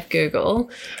another live Google.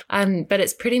 But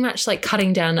it's pretty much like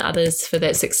cutting down others for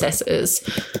their successes.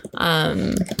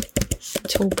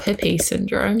 Tall puppy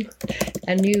syndrome.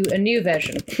 A new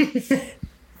version.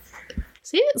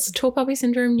 See, it's tall puppy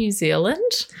syndrome New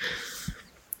Zealand.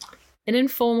 An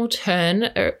informal term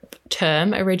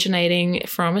originating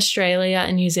from Australia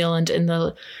and New Zealand in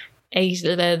the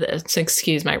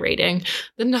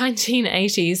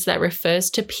 1980s that refers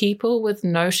to people with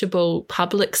notable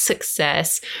public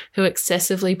success who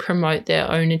excessively promote their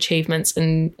own achievements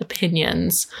and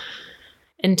opinions.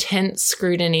 Intense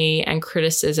scrutiny and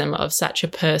criticism of such a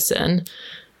person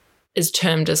is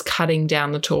termed as cutting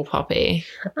down the tall poppy.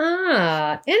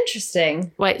 Ah,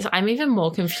 interesting. Wait, so I'm even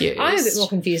more confused. I'm a bit more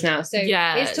confused now. So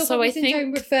is tall poppy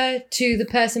syndrome refer to the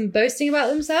person boasting about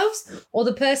themselves or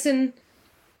the person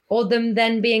or them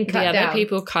then being cut down? The other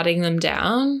people cutting them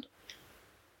down?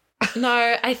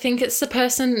 No, I think it's the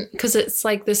person, because it's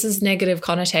like this is negative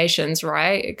connotations,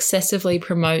 right? Excessively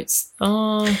promotes.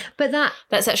 Oh, but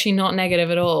that's actually not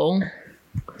negative at all.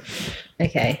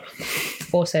 Okay.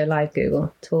 Also live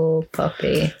Google. Tall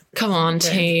puppy. Come on,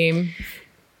 team.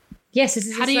 Yes, this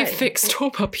is how do you fix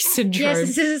tall puppy syndrome? Yes,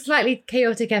 this is a slightly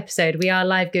chaotic episode. We are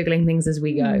live Googling things as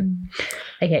we go.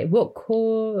 Okay,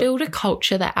 build a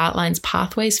culture that outlines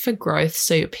pathways for growth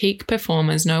so your peak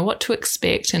performers know what to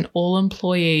expect and all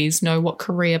employees know what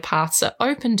career paths are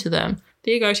open to them.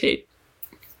 There you go, T.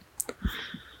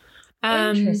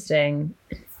 Interesting.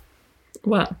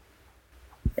 What?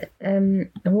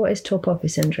 What is tall poppy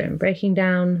syndrome? Breaking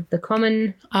down the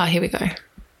common... Here we go.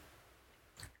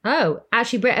 Oh,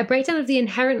 actually, a breakdown of the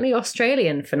inherently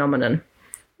Australian phenomenon.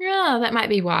 Yeah, that might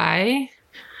be why.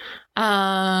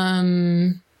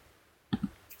 Now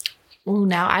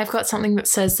I've got something that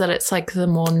says that it's like the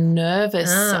more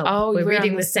nervous. We're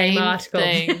reading the same article.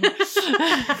 Thing.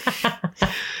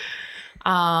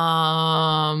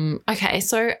 Okay,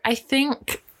 so I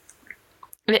think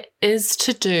it is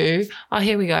to do. Oh,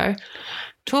 here we go.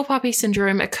 Tall poppy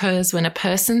syndrome occurs when a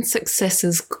person's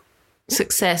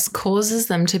success causes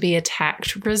them to be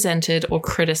attacked, resented, or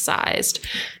criticized,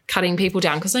 cutting people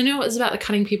down. Because I know it was about the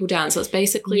cutting people down. So it's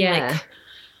basically like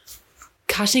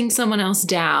cutting someone else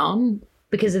down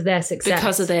because of their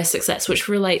success. Which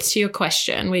relates to your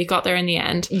question. We got there in the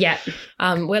end. Yeah.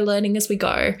 We're learning as we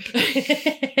go.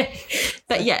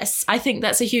 But yes, I think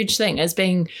that's a huge thing, as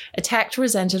being attacked,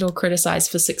 resented, or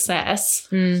criticized for success.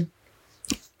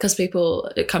 Because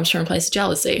it comes from a place of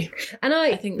jealousy. And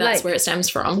I think that's where it stems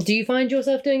from. Do you find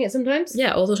yourself doing it sometimes?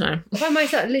 Yeah, all the time. I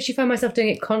literally find myself doing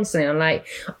it constantly. I'm like,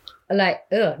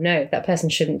 oh no, that person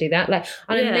shouldn't do that. Like,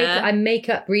 and I make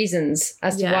up reasons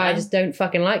as to why I just don't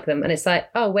fucking like them. And it's like,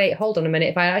 oh wait, hold on a minute.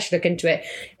 If I actually look into it,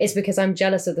 it's because I'm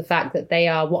jealous of the fact that they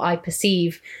are what I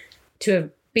perceive to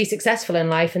be successful in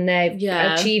life, and they've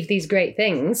achieved these great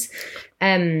things.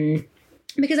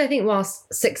 Because I think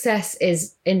whilst success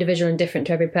is individual and different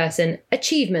to every person,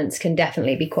 achievements can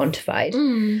definitely be quantified.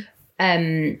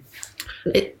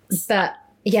 But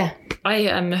yeah. I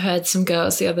heard some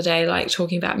girls the other day like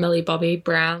talking about Millie Bobby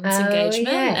Brown's engagement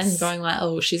and going like,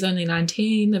 oh, she's only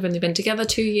 19. They've only been together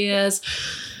 2 years.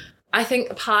 I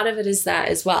think part of it is that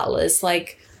as well, is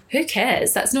like, who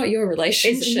cares? That's not your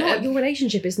relationship. It's not your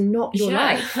relationship. It's not your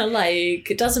life. Like,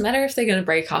 it doesn't matter if they're going to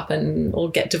break up or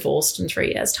get divorced in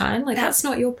 3 years' time. Like, that's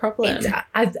not your problem.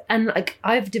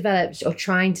 I've developed, or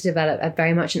trying to develop, a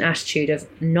very much an attitude of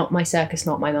not my circus,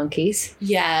 not my monkeys.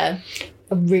 Yeah.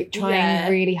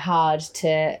 Trying really hard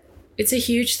to... It's a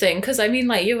huge thing, because, I mean,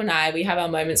 like, you and I, we have our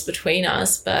moments between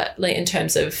us, but, like, in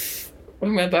terms of...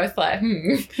 when we're both like,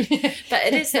 But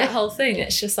it is that whole thing.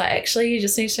 It's just like, actually, you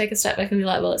just need to take a step back and be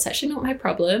like, well, it's actually not my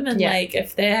problem. And like,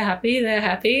 if they're happy,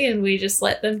 and we just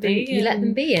let them be. You let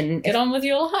them be and get on with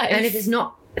your life. And if it's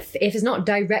not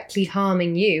directly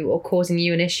harming you or causing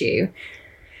you an issue,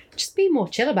 just be more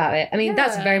chill about it. I mean,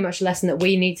 that's very much a lesson that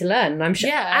we need to learn. And I'm sure,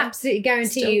 absolutely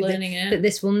guarantee you that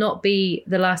this will not be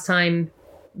the last time.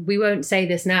 We won't say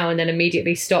this now and then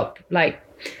immediately stop, like,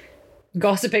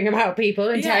 gossiping about people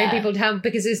and tearing people down,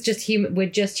 because it's just we're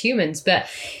just humans. But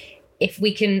if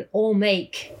we can all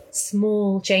make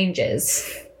small changes,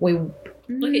 we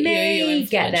may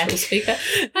get there. Speaker.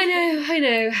 I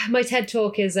know. My TED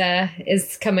Talk is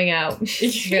coming out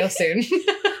real soon.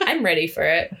 I'm ready for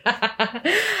it.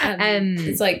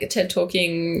 It's like TED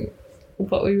Talking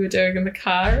what we were doing in the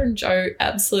car, and Joe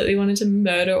absolutely wanted to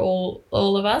murder all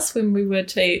of us when we were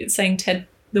saying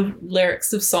the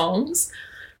lyrics of songs.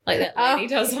 Like that lady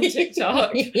does on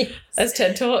TikTok as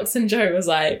TED Talks, and Joe was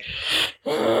like...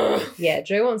 Yeah,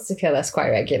 Joe wants to kill us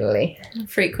quite regularly.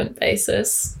 Frequent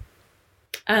basis.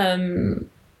 That's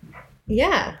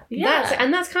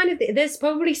kind of... There's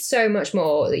probably so much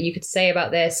more that you could say about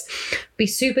this. Be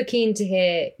super keen to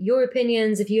hear your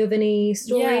opinions, if you have any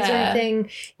stories or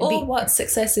anything. Or what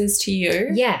success is to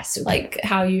you. Yes. Like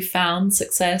how you found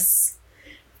success...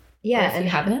 Yeah,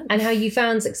 and how you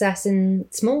found success in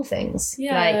small things,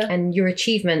 and your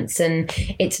achievements. And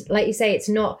it's like you say, it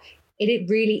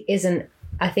really isn't.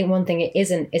 I think one thing it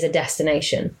isn't is a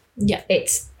destination. Yeah,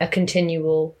 it's a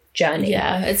continual journey.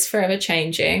 Yeah, it's forever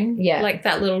changing. Yeah, like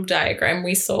that little diagram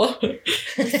we saw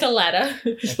with the ladder.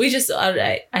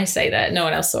 I say that no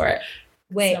one else saw it.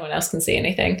 Wait, no one else can see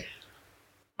anything.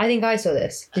 I think I saw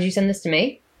this. Did you send this to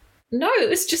me? No, it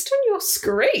was just on your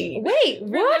screen. Wait,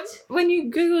 what? When you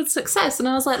Googled success, and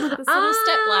I was like, look, this little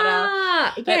step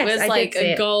ladder. Yes, it was like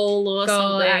a goal or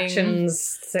something. Goal, actions,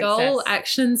 success. Goal,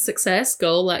 action, success.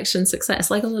 Goal, action,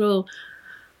 success. Like a little...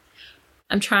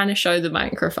 I'm trying to show the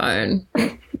microphone,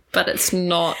 but it's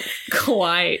not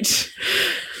quite...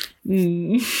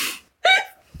 Let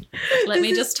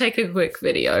me just take a quick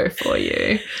video for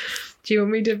you. Do you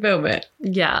want me to film it?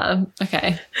 Yeah,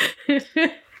 okay.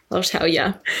 I'll tell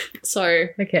you. So...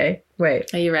 Okay,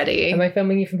 wait. Are you ready? Am I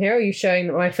filming you from here, or are you showing...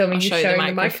 Am I filming you showing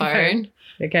the microphone?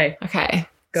 Okay. Okay.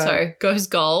 So, goes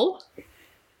goal.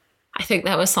 I think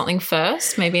that was something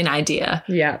first. Maybe an idea.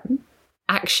 Yeah.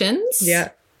 Actions.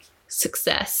 Yeah.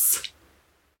 Success.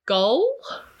 Goal.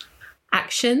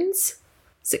 Actions.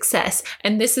 Success.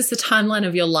 And this is the timeline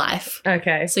of your life.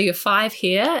 Okay. So you're 5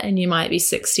 here and you might be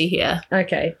 60 here.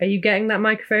 Okay. Are you getting that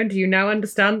microphone? Do you now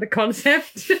understand the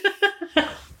concept?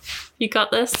 You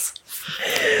got this?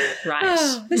 Right.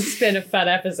 Oh, this has been a fun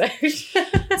episode.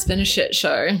 It's been a shit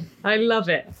show. I love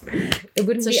it.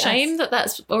 It's a shame that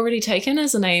that's already taken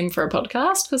as a name for a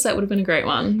podcast, because that would have been a great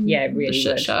one. Yeah, it really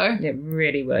would. Shit show. It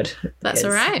really would. That's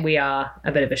all right. We are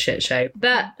a bit of a shit show.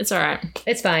 But it's all right.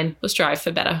 It's fine. We'll strive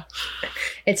for better.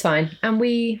 It's fine. And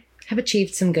we have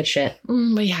achieved some good shit.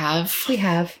 We have. We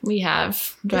have. Do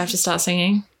I have to start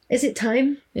singing? Is it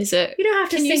time? Is it? You don't have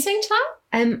to Can sing. you sing to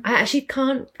that? I actually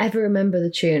can't ever remember the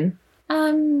tune.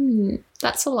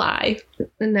 That's a lie.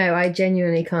 No, I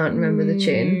genuinely can't remember the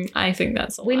tune. I think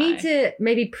that's a lie. We need to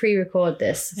maybe pre-record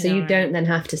this so you don't then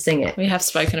have to sing it. We have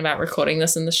spoken about recording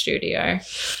this in the studio.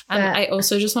 I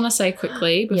also just want to say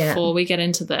quickly before we get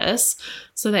into this,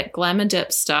 so that Glamour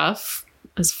Dip stuff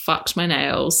has fucked my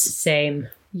nails. Same.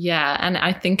 Yeah, and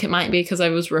I think it might be because I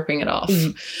was ripping it off.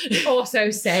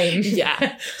 Also same.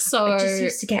 Yeah. So I just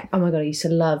used to get, oh my God, I used to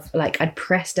love, like, I'd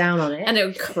press down on it. And it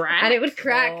would crack.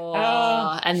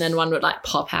 Oh. And then one would, like,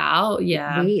 pop out.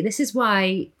 Yeah. This is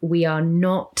why we are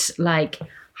not, like,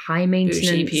 high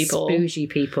maintenance bougie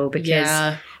people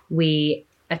because we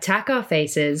attack our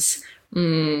faces,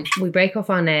 we break off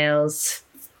our nails,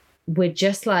 we're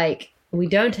just, like, we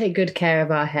don't take good care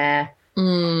of our hair.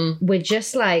 We're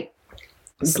just, like,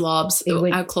 slobs.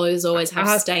 Our clothes always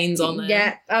have stains on them.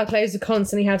 Yeah, our clothes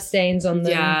constantly have stains on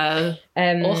them. Yeah.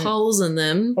 Or holes in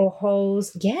them.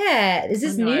 Yeah. Is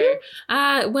this new?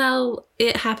 Well,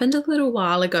 it happened a little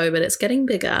while ago, but it's getting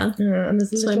bigger. And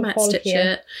there's a so I little might hole stitch here.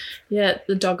 it. Yeah,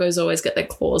 the doggos always get their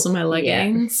claws on my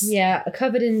leggings. Yeah,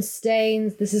 covered in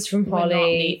stains. This is from Holly. We're not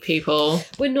neat people.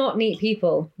 We're not neat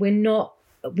people. We're not.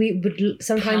 We would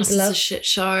sometimes House love is a shit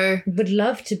show. Would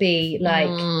love to be like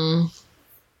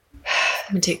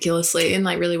meticulously and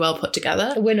like really well put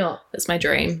together. We're not. That's my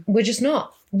dream. We're just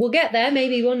not. We'll get there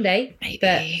maybe one day. Maybe.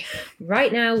 But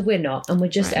right now we're not, and we're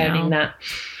just owning that.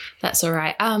 That's all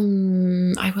right. I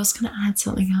was going to add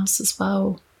something else as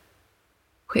well.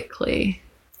 Quickly.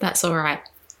 That's all right.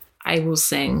 I will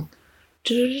sing.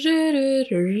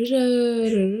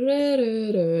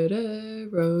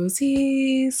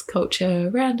 Rosie's Culture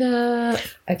Roundup.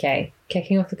 Okay,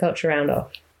 kicking off the culture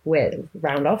roundup.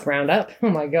 Roundup. Oh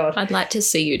my God. I'd like to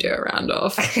see you do a round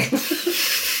off.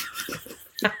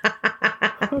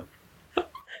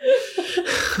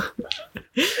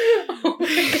 Oh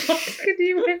my God, could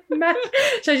you imagine?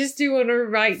 Should I just do one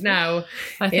right now?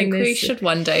 I think we should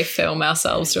one day film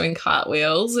ourselves doing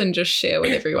cartwheels and just share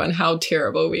with everyone how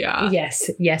terrible we are.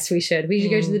 Yes, we should. We should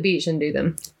go to the beach and do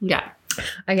them. Yeah.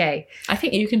 Okay. I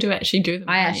think you can actually do them.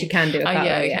 I actually can do a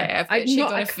cartwheel. Okay. I've actually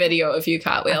got a video of you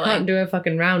cartwheeling. I can't do a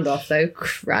fucking round off though.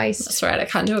 Christ. That's right. I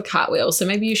can't do a cartwheel. So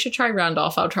maybe you should try round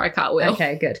off. I'll try cartwheel.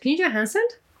 Okay, good. Can you do a handstand?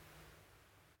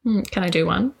 Can I do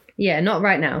one? Yeah, not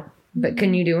right now. But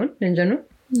can you do one in general?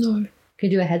 No.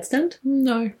 Can you do a headstand?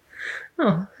 No.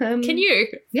 Oh. Can you?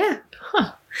 Yeah.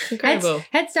 Huh. Incredible.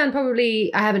 Headstand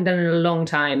probably I haven't done in a long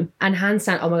time. And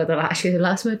handstand, oh my God, actually the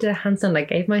last time I did a handstand, I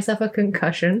gave myself a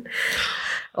concussion.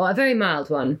 Or a very mild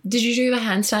one. Did you do the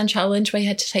handstand challenge where you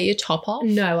had to take your top off?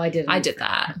 No, I didn't. I did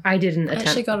that. I didn't I attempt.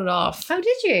 actually got it off. How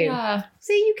did you? Yeah.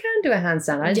 See, you can do a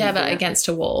handstand. I didn't do but that. against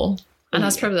a wall. And I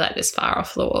was probably like this far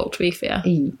off the wall, to be fair.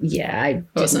 Yeah, I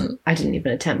didn't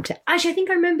even attempt it. Actually, I think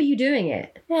I remember you doing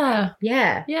it. Yeah.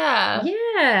 Yeah. Yeah.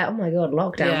 Yeah. Oh my God,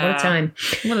 lockdown. Yeah. What a time.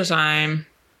 What a time.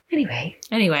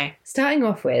 Anyway. Starting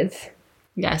off with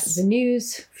yes, the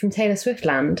news from Taylor Swift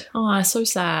land. Oh, so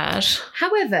sad.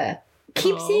 However,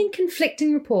 keep seeing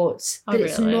conflicting reports that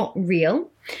it's not real.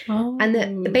 Oh. And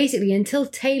that basically until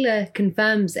Taylor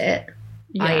confirms it,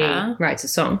 i.e. writes a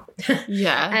song,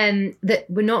 that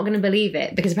we're not going to believe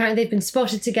it because apparently they've been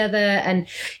spotted together and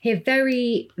hear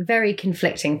very, very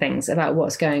conflicting things about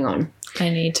what's going on. I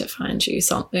need to find you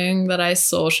something that I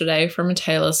saw today from a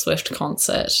Taylor Swift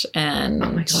concert. And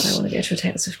oh my God, I want to go to a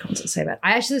Taylor Swift concert so bad.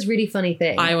 I actually, this really funny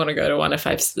thing. I want to go to one if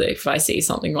I see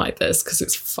something like this because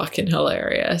it's fucking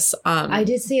hilarious. I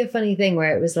did see a funny thing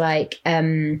where it was like,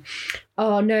 oh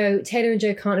no, Taylor and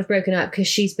Joe can't have broken up because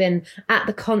she's been at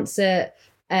the concert.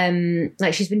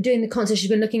 Like she's been doing the concert, she's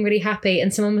been looking really happy,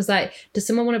 and someone was like, does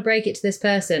someone want to break it to this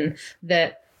person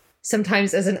that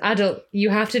sometimes as an adult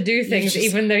you have to do things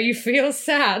even though you feel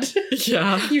sad?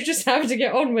 Yeah. You just have to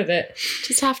get on with it.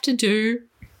 Just have to do.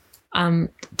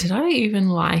 Did I even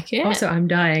like it? Also, I'm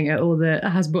dying at all the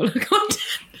Hasbulla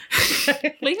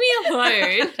content. Leave me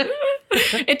alone.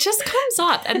 It just comes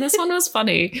up, and this one was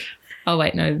funny. Oh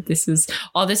wait, no, this is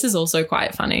also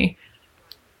quite funny.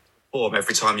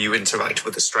 Every time you interact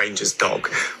with a stranger's dog,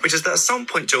 which is that at some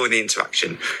point during the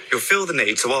interaction, you'll feel the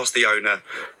need to ask the owner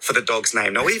for the dog's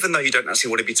name. Now, even though you don't actually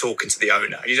want to be talking to the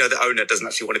owner, you know the owner doesn't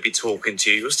actually want to be talking to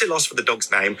you, you'll still ask for the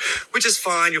dog's name, which is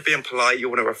fine, you're being polite, you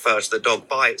want to refer to the dog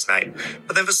by its name.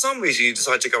 But then for some reason, you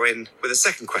decide to go in with a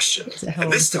second question. And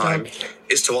this time,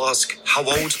 is to ask how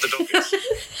old the dog is.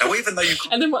 Now, even though you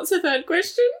can't... And then what's the third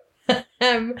question?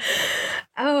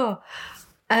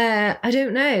 I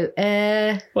don't know.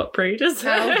 What breed is it?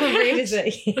 What breed is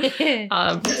it?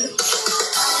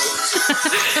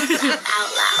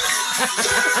 out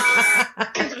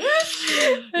loud.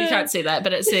 You can't see that,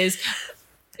 but it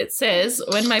says,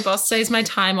 when my boss says my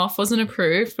time off wasn't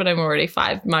approved, but I'm already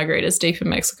 5 margaritas deep in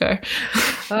Mexico,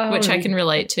 which I can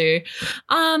relate to.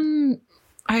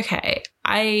 Okay,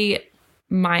 I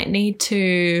might need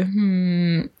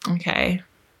to. Okay,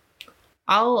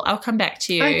 I'll come back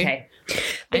to you. Okay.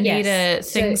 I need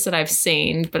things that I've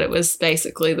seen, but it was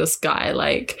basically this guy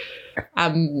like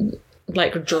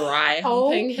dry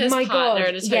humping his partner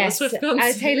at a Taylor Swift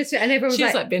concert. Taylor Swift, and everyone was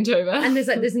She's like bent over, and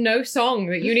there's no song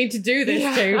that you need to do this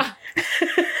to.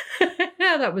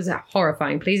 That was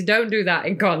horrifying. Please don't do that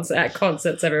at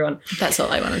concerts, everyone. That's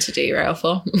all I wanted to derail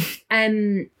for.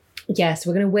 Yes,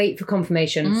 we're going to wait for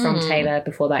confirmation from Taylor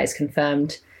before that is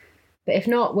confirmed. But if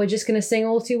not, we're just going to sing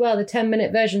All Too Well, the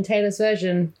 10-minute version, Taylor's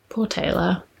version. Poor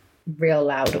Taylor. Real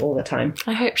loud all the time.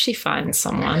 I hope she finds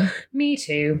someone. Me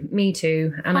too.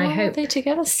 And How I hope are they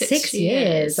together? 6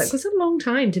 years. Like, it's a long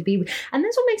time to be. And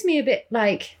that's what makes me a bit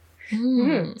like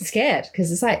scared,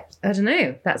 because it's like, I don't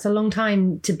know, that's a long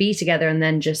time to be together and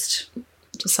then just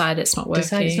decide it's not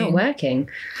working.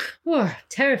 Oh,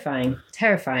 terrifying.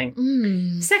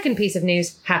 Second piece of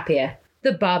news, happier.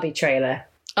 The Barbie trailer.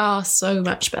 Oh, so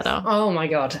much better. Oh my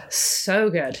God. So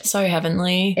good. So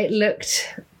heavenly. It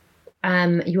looked,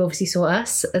 you obviously saw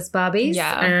us as Barbies.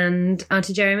 Yeah. And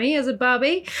Auntie Jeremy as a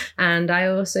Barbie. And I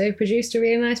also produced a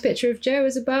really nice picture of Joe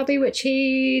as a Barbie, which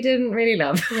he didn't really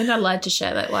love. We're not allowed to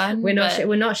share that one. We're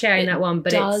not sharing that one,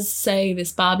 but it does say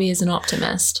this Barbie is an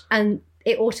optimist. And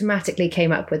it automatically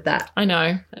came up with that. I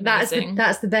know. That's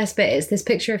the best bit, is this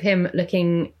picture of him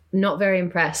looking not very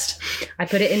impressed. I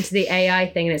put it into the AI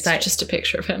thing and it's like just a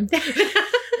picture of him.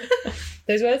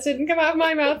 Those words didn't come out of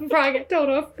my mouth before I get told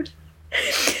off. But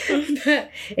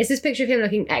it's this picture of him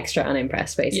looking extra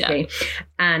unimpressed, basically. Yeah.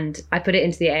 And I put it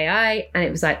into the AI and it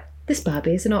was like, this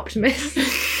Barbie is an optimist.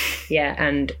 Yeah,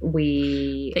 and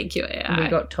thank you, AI. We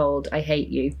got told, I hate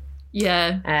you.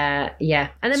 Yeah. Yeah.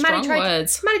 And then Maddie tried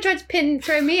to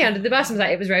throw me under the bus and was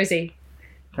like, it was Rosie.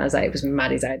 I was like, it was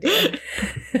Maddie's idea.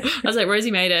 I was like,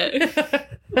 Rosie made it.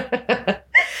 But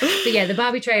yeah, the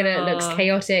Barbie trailer looks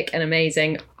chaotic and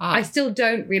amazing. I still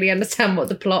don't really understand what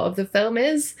the plot of the film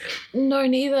is. No,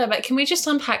 neither. But can we just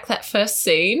unpack that first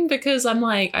scene? Because I'm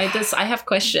like, I have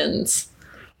questions.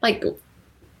 Like,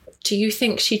 do you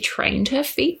think she trained her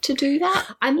feet to do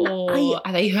that?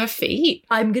 Are they her feet?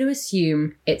 I'm going to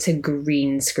assume it's a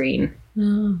green screen.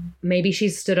 Oh. Maybe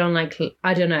she's stood on, like,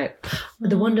 I don't know.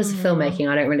 The wonders of filmmaking,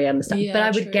 I don't really understand. Yeah, but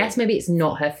I would guess maybe it's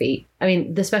not her feet. I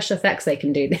mean, the special effects they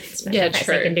can do this. They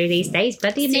can do these days.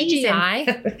 Bloody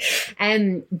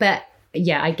amazing. But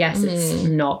yeah, I guess it's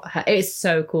not her. It's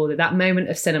so cool that moment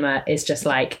of cinema is just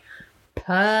like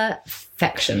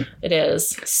perfection. It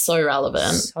is so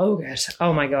relevant, so good.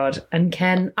 Oh my God. And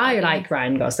Ken, I like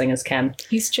Ryan Gosling as Ken.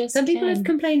 He's just some people have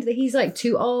complained that he's like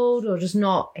too old or just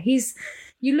not.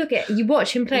 You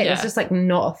watch him play, there's just like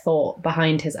not a thought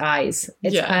behind his eyes.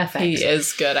 It's perfect. He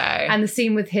is good, eh? And the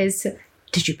scene with his,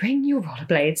 did you bring your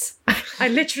rollerblades? I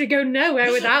literally go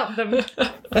nowhere without them.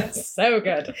 That's so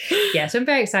good. Yeah, so I'm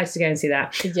very excited to go and see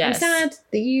that. Yes. I'm sad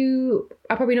that you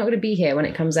are probably not going to be here when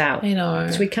it comes out. I know.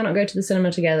 So we cannot go to the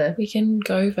cinema together. We can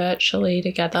go virtually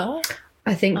together.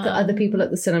 I think that other people at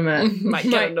the cinema might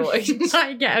get annoyed.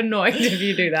 Might get annoyed if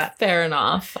you do that. Fair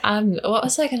enough. What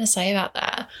was I going to say about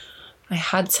that? I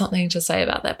had something to say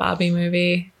about that Barbie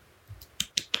movie.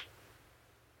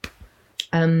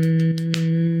 My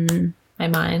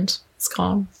mind. It's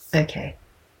gone. Okay.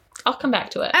 I'll come back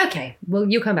to it. Okay. Well,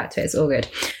 you'll come back to it. It's all good.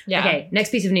 Yeah. Okay. Next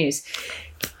piece of news.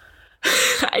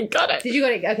 I got it. Did you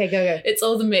got it? Okay, go. It's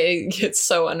all the memes. It's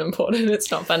so unimportant.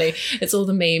 It's not funny. It's all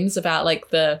the memes about like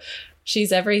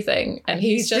she's everything and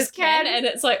he's just Ken, and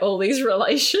it's like all these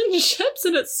relationships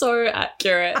and it's so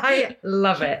accurate. I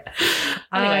love it.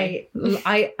 Anyway.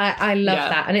 I love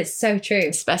that, and it's so true.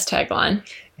 It's the best tagline.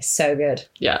 It's so good.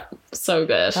 Yeah, so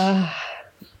good.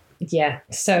 Yeah,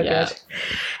 so good.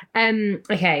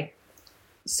 Okay,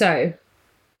 so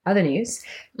other news.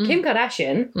 Kim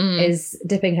Kardashian is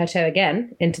dipping her toe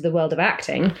again into the world of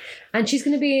acting, and she's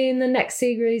going to be in the next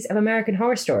series of American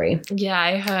Horror Story. Yeah,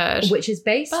 I heard. Which is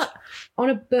based on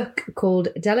a book called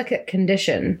Delicate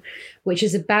Condition, which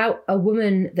is about a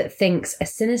woman that thinks a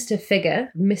sinister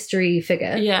mystery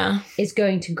figure, is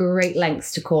going to great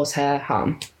lengths to cause her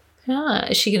harm.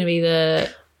 Is she going to be the...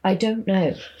 I don't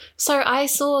know. So I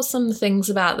saw some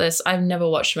things about this. I've never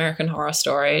watched American Horror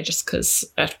Story just because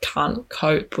I can't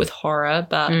cope with horror.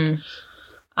 But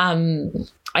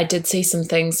I did see some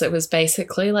things that was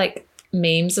basically like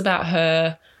memes about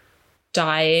her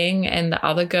dying and the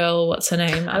other girl, what's her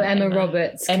name? Emma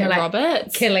Roberts. Emma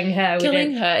Roberts. Killing her.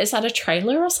 Killing her. Is that a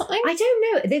trailer or something? I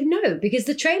don't know. No, because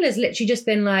the trailer's literally just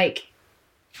been like,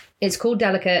 it's called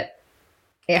Delicate.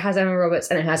 It has Emma Roberts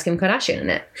and it has Kim Kardashian in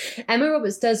it. Emma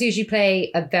Roberts does usually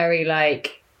play a very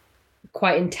like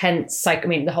quite intense, like, I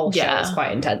mean, the whole show is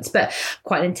quite intense, but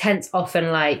quite intense,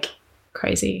 often like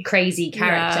crazy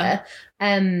character.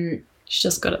 She's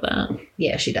just good at that.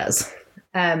 Yeah, she does.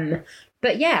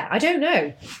 But yeah, I don't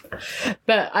know.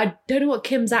 But I don't know what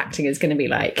Kim's acting is going to be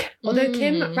like. Although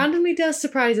Kim randomly does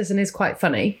surprise us and is quite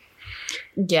funny.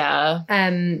 Yeah.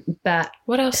 But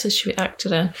what else has she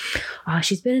acted in? Oh,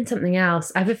 she's been in something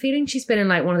else. I have a feeling she's been in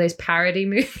like one of those parody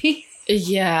movies.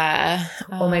 Yeah.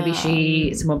 Or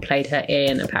maybe someone played her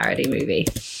in a parody movie.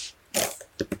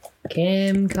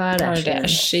 Kim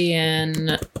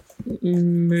Kardashian.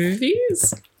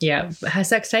 Movies? Yeah. Her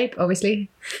sex tape, obviously.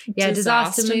 Yeah,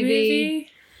 disaster movie.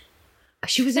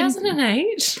 She was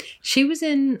 2008. She was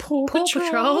in Paw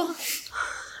Patrol.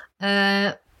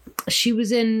 She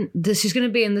was in she's going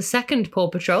to be in the second Paw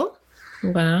Patrol.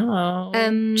 Wow.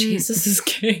 Jesus is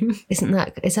King. Is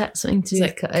that something to do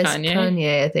with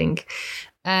Kanye, I think.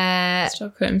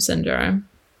 Stockholm Syndrome.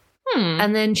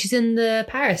 And then she's in the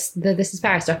This Is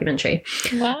Paris documentary.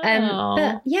 Wow.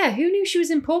 But yeah, who knew she was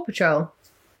in Paw Patrol?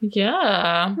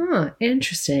 Yeah. Oh,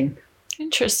 interesting.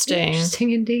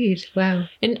 Interesting indeed. Wow.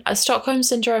 In Stockholm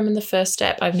Syndrome and The First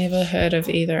Step, I've never heard of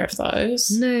either of those.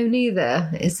 No,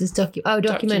 neither. Is this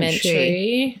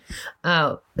documentary?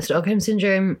 Oh, the Stockholm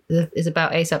Syndrome is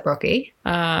about A$AP Rocky.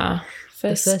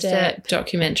 First Step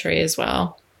documentary as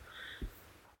well.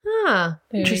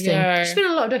 Interesting. She's been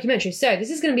in a lot of documentaries. So this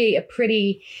is going to be a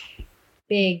pretty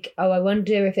big. I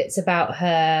wonder if it's about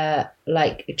her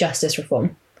like justice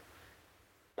reform.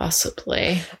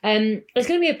 Possibly. It's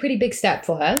going to be a pretty big step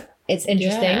for her. It's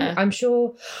interesting. Yeah. I'm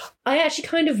sure. I actually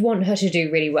kind of want her to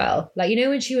do really well. Like, you know,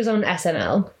 when she was on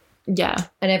SNL. Yeah.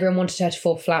 And everyone wanted her to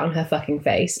fall flat on her fucking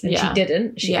face. And she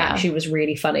didn't. She actually was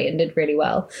really funny and did really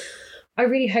well. I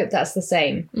really hope that's the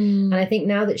same. And I think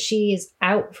now that she is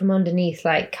out from underneath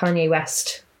like Kanye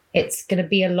West, it's going to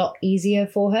be a lot easier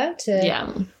for her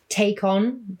to take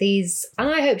on these. And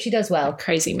I hope she does well.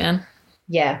 Crazy man.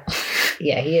 Yeah.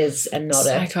 Yeah, he is a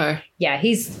nodder. Psycho. Yeah,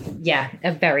 he's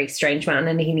a very strange man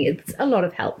and he needs a lot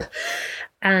of help.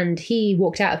 And he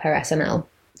walked out of her SNL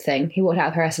thing. He walked out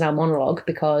of her SNL monologue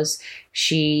because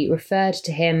she referred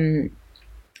to him.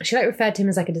 She referred to him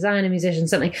as like a designer, musician,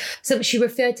 something. So she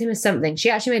referred to him as something. She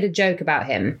actually made a joke about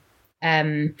him.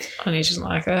 And he doesn't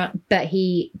like that. But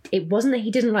it wasn't that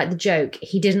he didn't like the joke.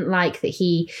 He didn't like that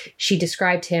she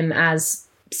described him as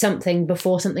something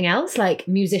before something else, like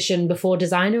musician before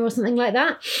designer or something like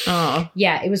that. Oh.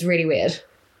 Yeah, it was really weird.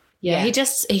 Yeah,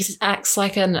 he acts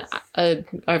like an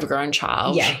overgrown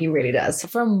child. Yeah, he really does.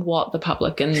 From what the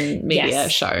public and media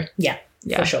show. Yeah,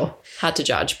 for sure. Hard to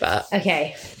judge, but...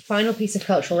 Okay, final piece of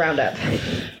cultural roundup.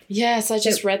 Yes, I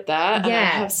just read that and I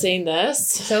have seen this.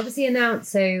 So obviously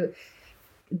announced,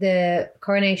 the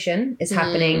coronation is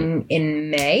happening in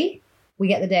May. We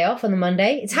get the day off on the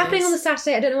Monday. It's happening on the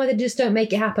Saturday. I don't know why they just don't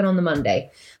make it happen on the Monday.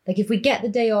 Like, if we get the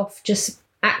day off, just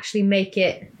actually make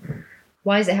it...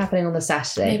 Why is it happening on the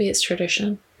Saturday? Maybe it's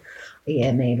tradition.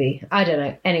 Yeah, maybe. I don't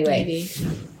know. Anyway. Maybe.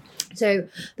 So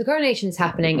the coronation is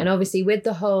happening. And obviously with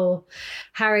the whole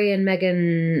Harry and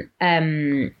Meghan,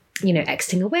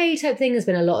 exiting away type thing, there's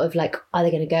been a lot of like, are they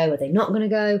going to go? Are they not going to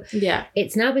go? Yeah.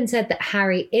 It's now been said that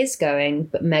Harry is going,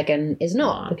 but Meghan is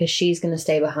not because she's going to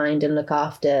stay behind and look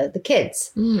after the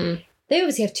kids. Mm. They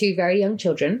obviously have 2 very young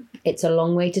children. It's a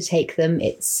long way to take them.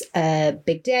 It's a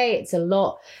big day. It's a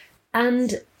lot.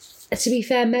 And to be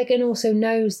fair, Meghan also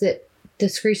knows that the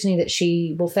scrutiny that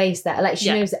she will face that. Like, she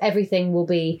knows that everything will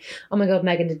be, oh my God,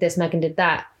 Meghan did this, Meghan did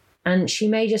that. And she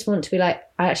may just want to be like,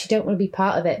 I actually don't want to be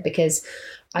part of it because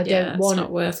I don't want... it's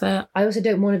not worth it. I also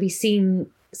don't want to be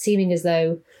seeming as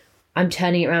though I'm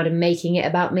turning it around and making it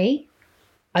about me.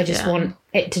 I just want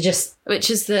it to just... Which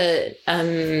is the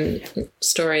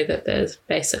story that they're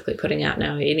basically putting out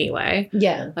now anyway.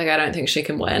 Yeah. Like, I don't think she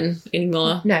can win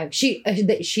anymore. No, she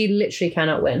literally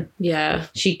cannot win. Yeah.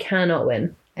 She cannot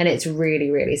win. And it's really,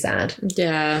 really sad.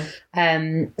 Yeah.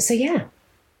 So, yeah.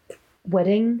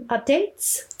 Wedding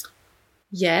updates?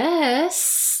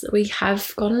 Yes. We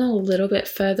have gotten a little bit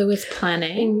further with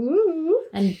planning. Ooh.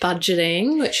 And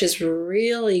budgeting, which is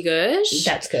really good.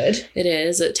 That's good. It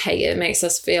is. It makes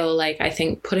us feel like, I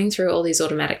think putting through all these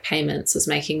automatic payments is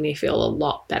making me feel a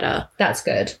lot better. That's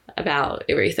good. About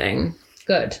everything.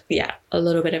 Good. Yeah. A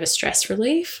little bit of a stress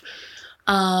relief.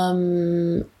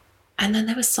 And then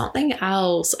there was something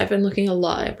else. I've been looking a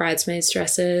lot at bridesmaids'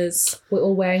 dresses. We're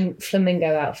all wearing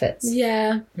flamingo outfits.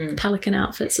 Yeah. Pelican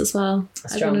outfits as well.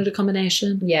 I wanted a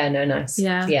combination. Yeah, no, nice.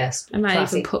 Yeah. Yes. I might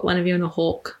even put one of you in a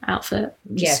hawk outfit.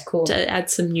 Yeah, cool. To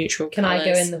add some neutral Can colours.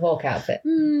 I go in the hawk outfit?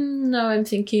 No, I'm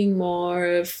thinking more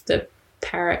of the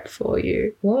parrot for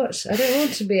you. What? I don't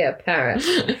want to be a parrot.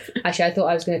 Actually, I thought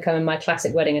I was going to come in my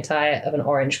classic wedding attire of an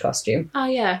orange costume. Oh,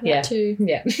 yeah. That too.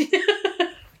 Yeah.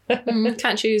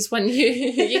 Can't choose one.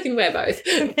 You can wear both.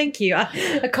 Thank you.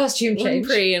 A costume One change.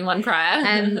 pre and one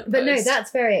prior. But no, that's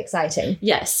very exciting.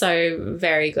 Yes, so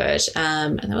very good.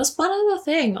 And there was one other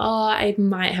thing. Oh, I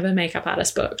might have a makeup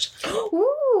artist booked.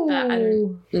 Ooh. I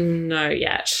don't know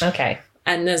yet. Okay.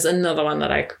 And there's another one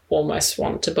that I almost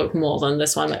want to book more than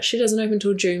this one, but she doesn't open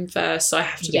till June 1st, so I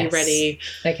have to be ready.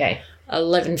 Okay.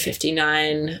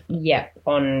 11:59. Yeah.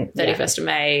 On 31st of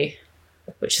May.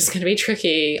 Which is going to be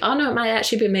tricky. Oh, no, it might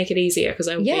actually make it easier because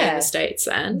I will be in the States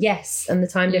then. Yes, and the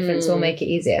time difference will make it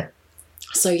easier.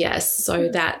 So, yes, so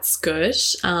that's good.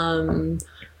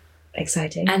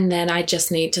 Exciting. And then I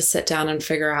just need to sit down and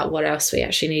figure out what else we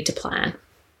actually need to plan.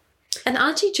 And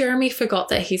Auntie Jeremy forgot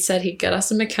that he said he'd get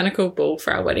us a mechanical bull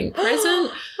for our wedding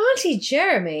present. Auntie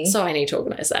Jeremy? So I need to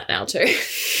organise that now too.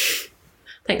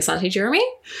 Thanks, Auntie Jeremy.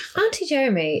 Auntie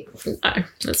Jeremy? No,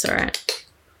 that's all right.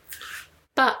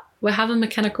 But we're having a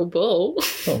mechanical bull.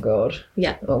 Oh, God.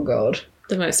 Yeah. Oh, God.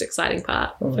 The most exciting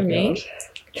part for me.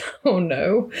 God. Oh,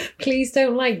 no. Please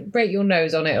don't, break your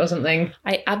nose on it or something.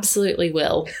 I absolutely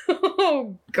will.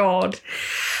 Oh, God.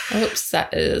 Oops,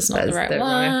 that is not the right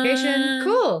one. Application.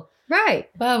 Cool. Right.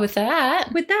 Well, with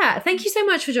that, thank you so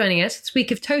much for joining us this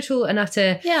week of total and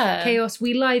utter chaos.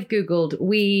 We live Googled.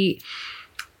 We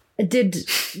did,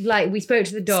 we spoke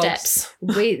to the dogs. Steps.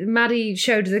 Maddie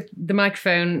showed the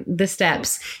microphone, the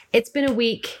steps. It's been a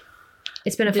week.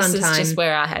 It's been a fun time. This is just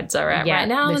where our heads are at right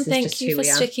now. And thank you for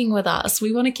sticking with us.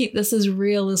 We want to keep this as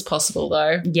real as possible,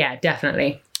 though. Yeah,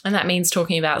 definitely. And that means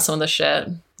talking about some of the shit.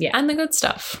 Yeah. And the good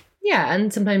stuff. Yeah,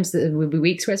 and sometimes there will be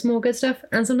weeks where it's more good stuff,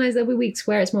 and sometimes there will be weeks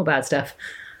where it's more bad stuff.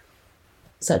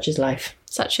 Such is life.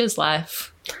 Such is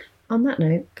life. On that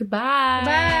note, goodbye.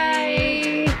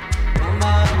 Bye.